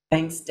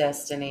 Thanks,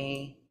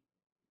 Destiny.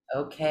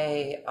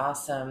 Okay,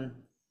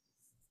 awesome.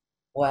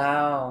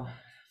 Wow.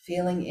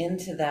 Feeling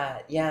into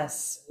that.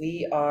 Yes,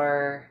 we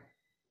are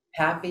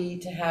happy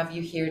to have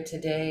you here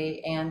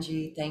today.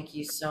 Angie, thank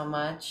you so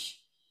much.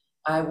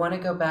 I want to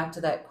go back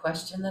to that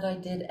question that I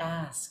did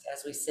ask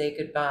as we say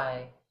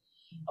goodbye.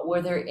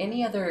 Were there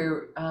any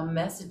other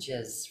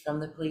messages from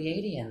the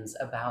Pleiadians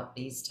about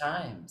these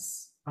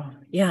times? Oh,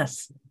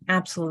 yes,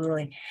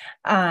 absolutely.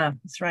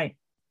 That's right.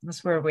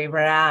 That's where we were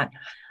at.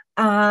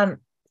 So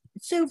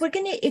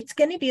it's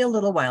gonna be a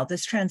little while.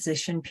 This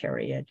transition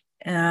period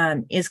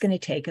is going to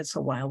take us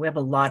a while. We have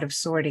a lot of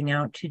sorting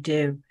out to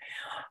do.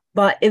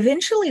 But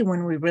eventually,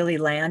 when we really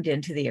land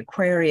into the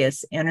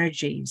Aquarius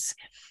energies,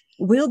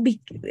 we're in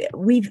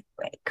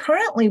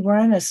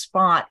a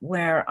spot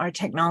where our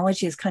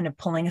technology is kind of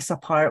pulling us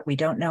apart. We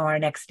don't know our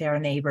next door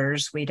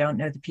neighbors. We don't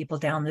know the people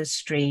down the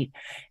street.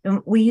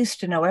 And we used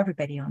to know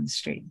everybody on the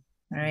street,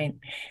 right?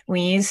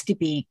 We used to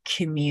be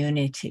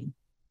community.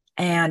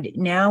 And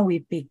now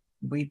we've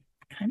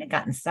kind of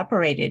gotten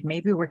separated.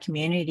 Maybe we're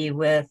community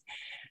with,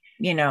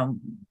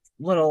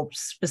 little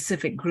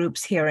specific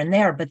groups here and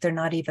there, but they're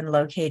not even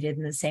located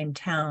in the same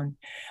town.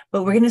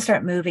 But we're going to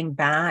start moving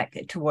back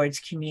towards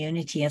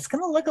community. It's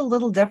going to look a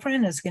little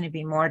different. It's going to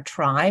be more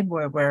tribe,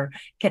 where we're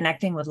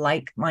connecting with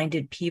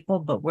like-minded people,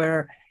 but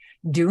we're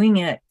doing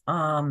it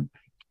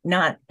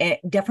not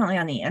definitely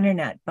on the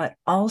internet, but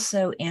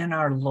also in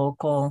our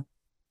local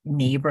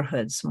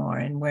neighborhoods more.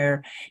 And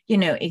we're,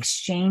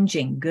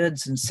 exchanging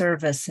goods and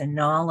service and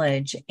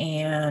knowledge.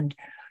 And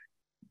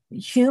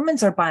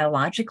humans are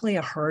biologically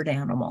a herd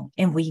animal,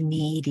 and we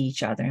need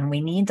each other, and we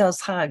need those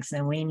hugs,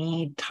 and we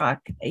need talk,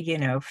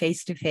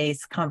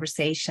 face-to-face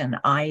conversation,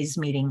 eyes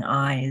meeting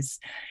eyes.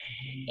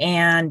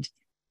 And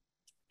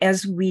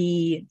as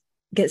we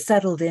get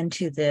settled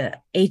into the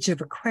age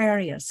of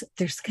Aquarius,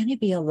 there's going to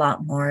be a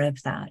lot more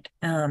of that.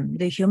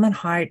 The human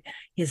heart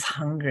is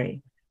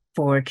hungry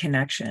for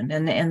connection.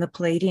 And the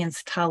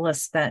Pleiadians tell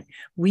us that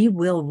we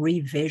will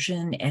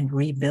revision and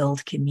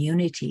rebuild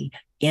community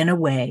in a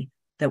way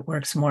that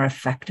works more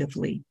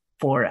effectively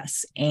for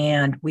us.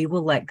 And we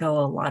will let go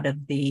a lot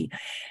of the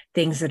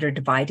things that are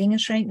dividing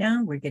us right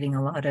now. We're getting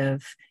a lot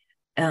of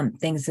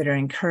things that are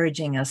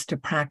encouraging us to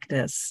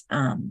practice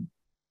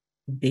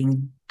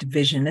being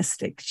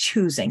divisionistic,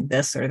 choosing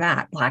this or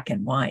that, black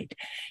and white.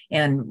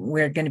 And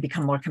we're going to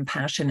become more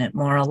compassionate,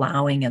 more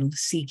allowing, and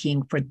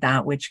seeking for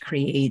that which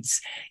creates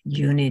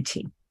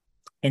unity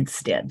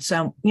instead.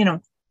 So,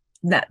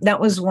 that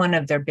was one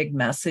of their big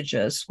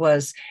messages,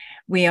 was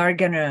we are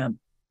going to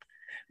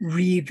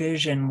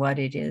revision what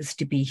it is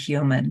to be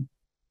human.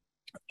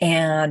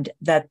 And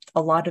that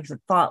a lot of the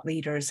thought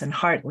leaders and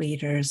heart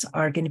leaders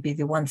are going to be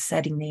the ones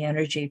setting the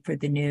energy for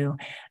the new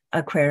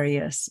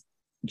Aquarius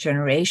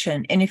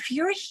generation. And if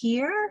you're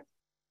here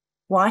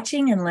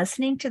watching and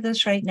listening to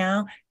this right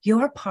now,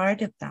 you're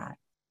part of that.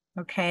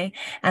 Okay.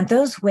 And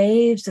those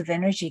waves of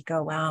energy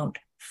go out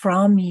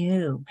from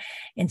you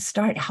and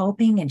start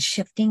helping and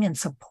shifting and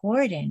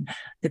supporting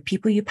the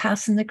people you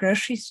pass in the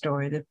grocery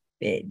store,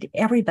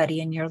 everybody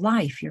in your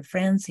life, your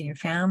friends and your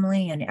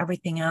family and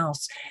everything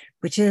else,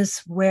 which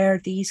is where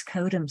these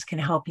totems can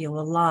help you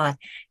a lot,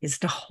 is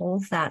to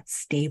hold that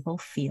stable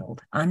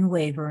field,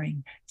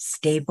 unwavering,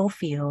 stable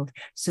field,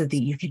 so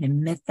that you can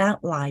emit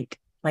that light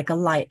like a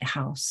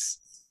lighthouse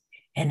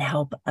and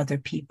help other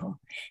people.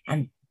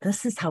 And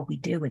this is how we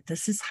do it.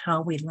 This is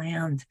how we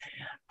land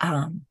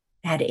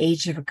at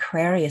age of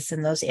Aquarius,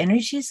 and those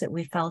energies that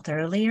we felt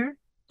earlier,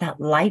 that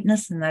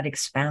lightness and that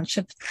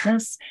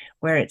expansiveness,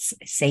 where it's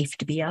safe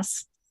to be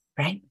us,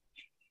 right?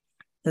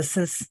 This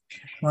is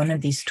one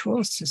of these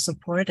tools to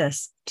support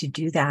us to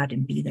do that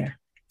and be there.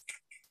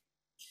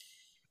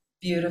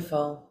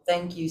 Beautiful.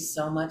 Thank you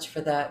so much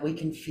for that. We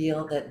can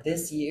feel that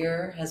this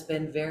year has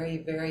been very,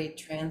 very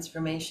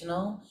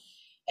transformational.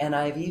 And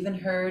I've even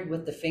heard,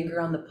 with the finger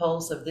on the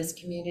pulse of this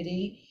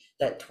community,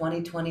 that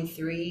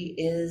 2023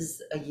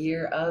 is a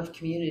year of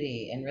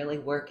community and really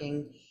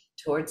working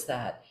towards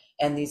that.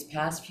 And these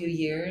past few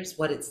years,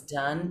 what it's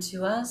done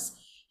to us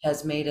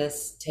has made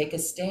us take a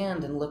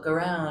stand and look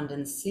around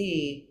and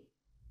see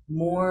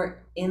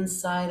more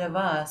inside of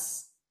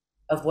us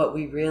of what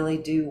we really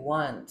do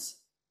want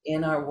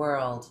in our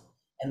world.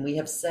 And we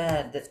have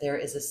said that there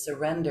is a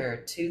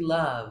surrender to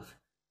love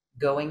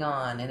going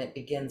on, and it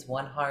begins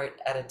one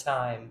heart at a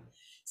time.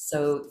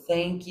 So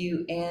thank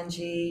you,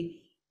 Angie.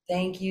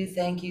 Thank you,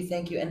 thank you,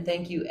 thank you. And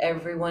thank you,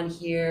 everyone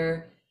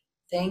here.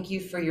 Thank you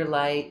for your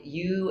light.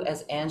 You,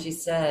 as Angie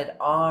said,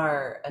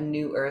 are a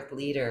new earth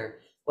leader,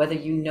 whether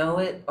you know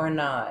it or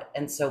not.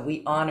 And so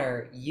we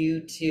honor you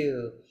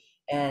too.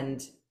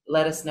 And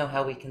let us know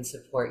how we can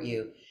support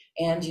you.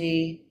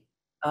 Angie,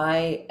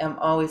 I am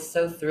always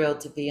so thrilled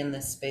to be in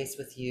this space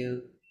with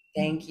you.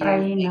 Thank you,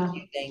 thank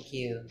you, thank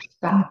you.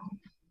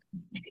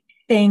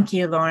 Thank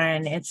you,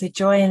 Lauren. It's a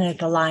joy and a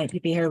delight to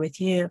be here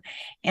with you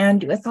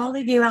and with all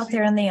of you out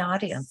there in the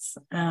audience.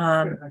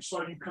 I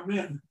saw you come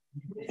in.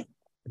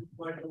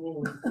 Like a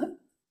little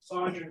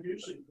sergeant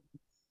music.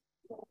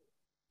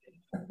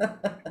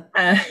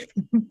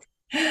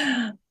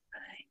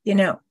 You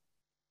know,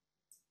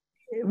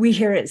 we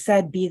hear it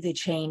said, be the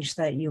change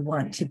that you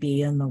want to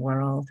be in the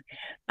world.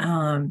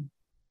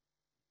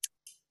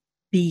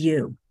 Be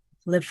you,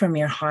 live from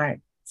your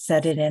heart,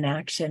 set it in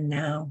action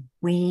now.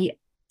 We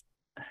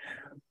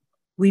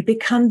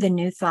become the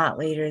new thought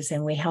leaders,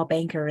 and we help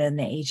anchor in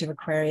the age of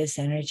Aquarius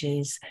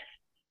energies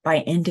by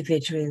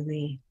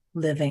individually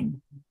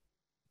living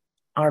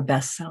our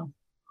best self.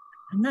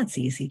 And that's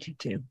easy to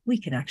do. We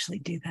can actually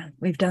do that.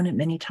 We've done it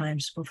many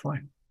times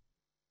before.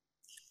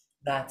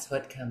 That's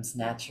what comes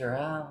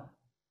natural.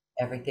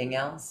 Everything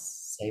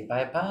else, say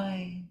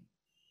bye-bye.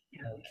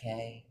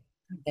 Okay.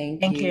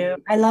 Thank you.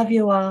 I love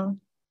you all.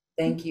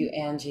 Thank you,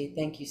 Angie.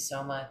 Thank you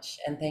so much.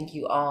 And thank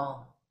you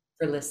all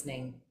for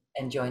listening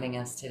and joining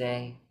us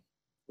today.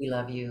 We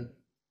love you.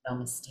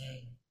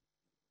 Namaste.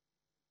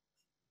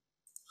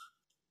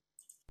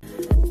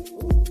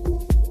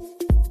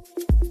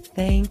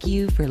 Thank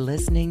you for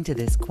listening to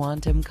this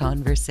quantum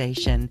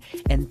conversation,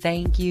 and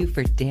thank you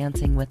for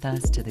dancing with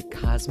us to the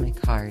cosmic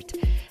heart.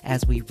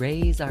 As we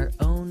raise our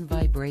own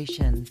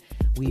vibration,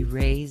 we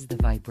raise the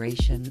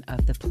vibration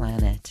of the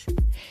planet.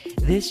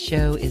 This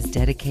show is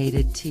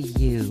dedicated to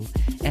you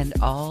and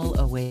all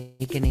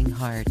awakening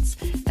hearts,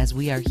 as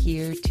we are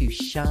here to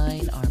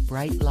shine our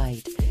bright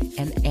light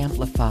and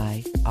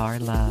amplify our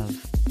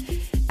love.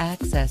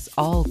 Access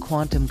all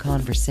quantum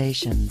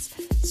conversations,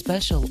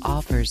 special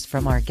offers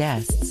from our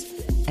guests,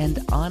 and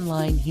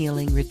online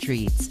healing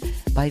retreats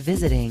by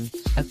visiting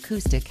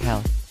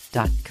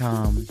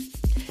acoustichealth.com.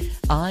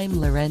 I'm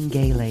Loren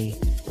Gailey,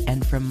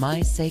 and from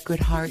my sacred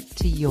heart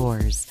to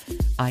yours,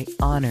 I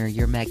honor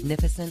your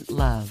magnificent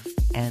love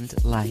and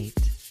light.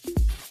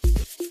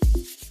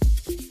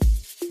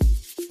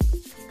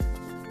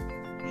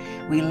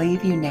 We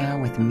leave you now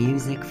with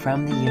music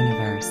from the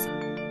universe.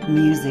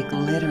 Music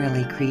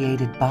literally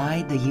created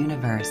by the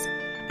universe,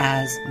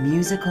 as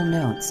musical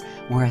notes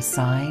were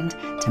assigned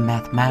to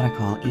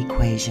mathematical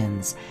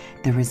equations.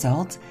 The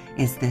result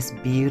is this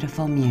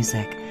beautiful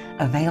music,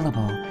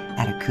 available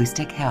at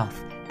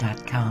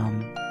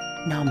acoustichealth.com.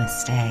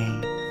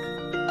 Namaste.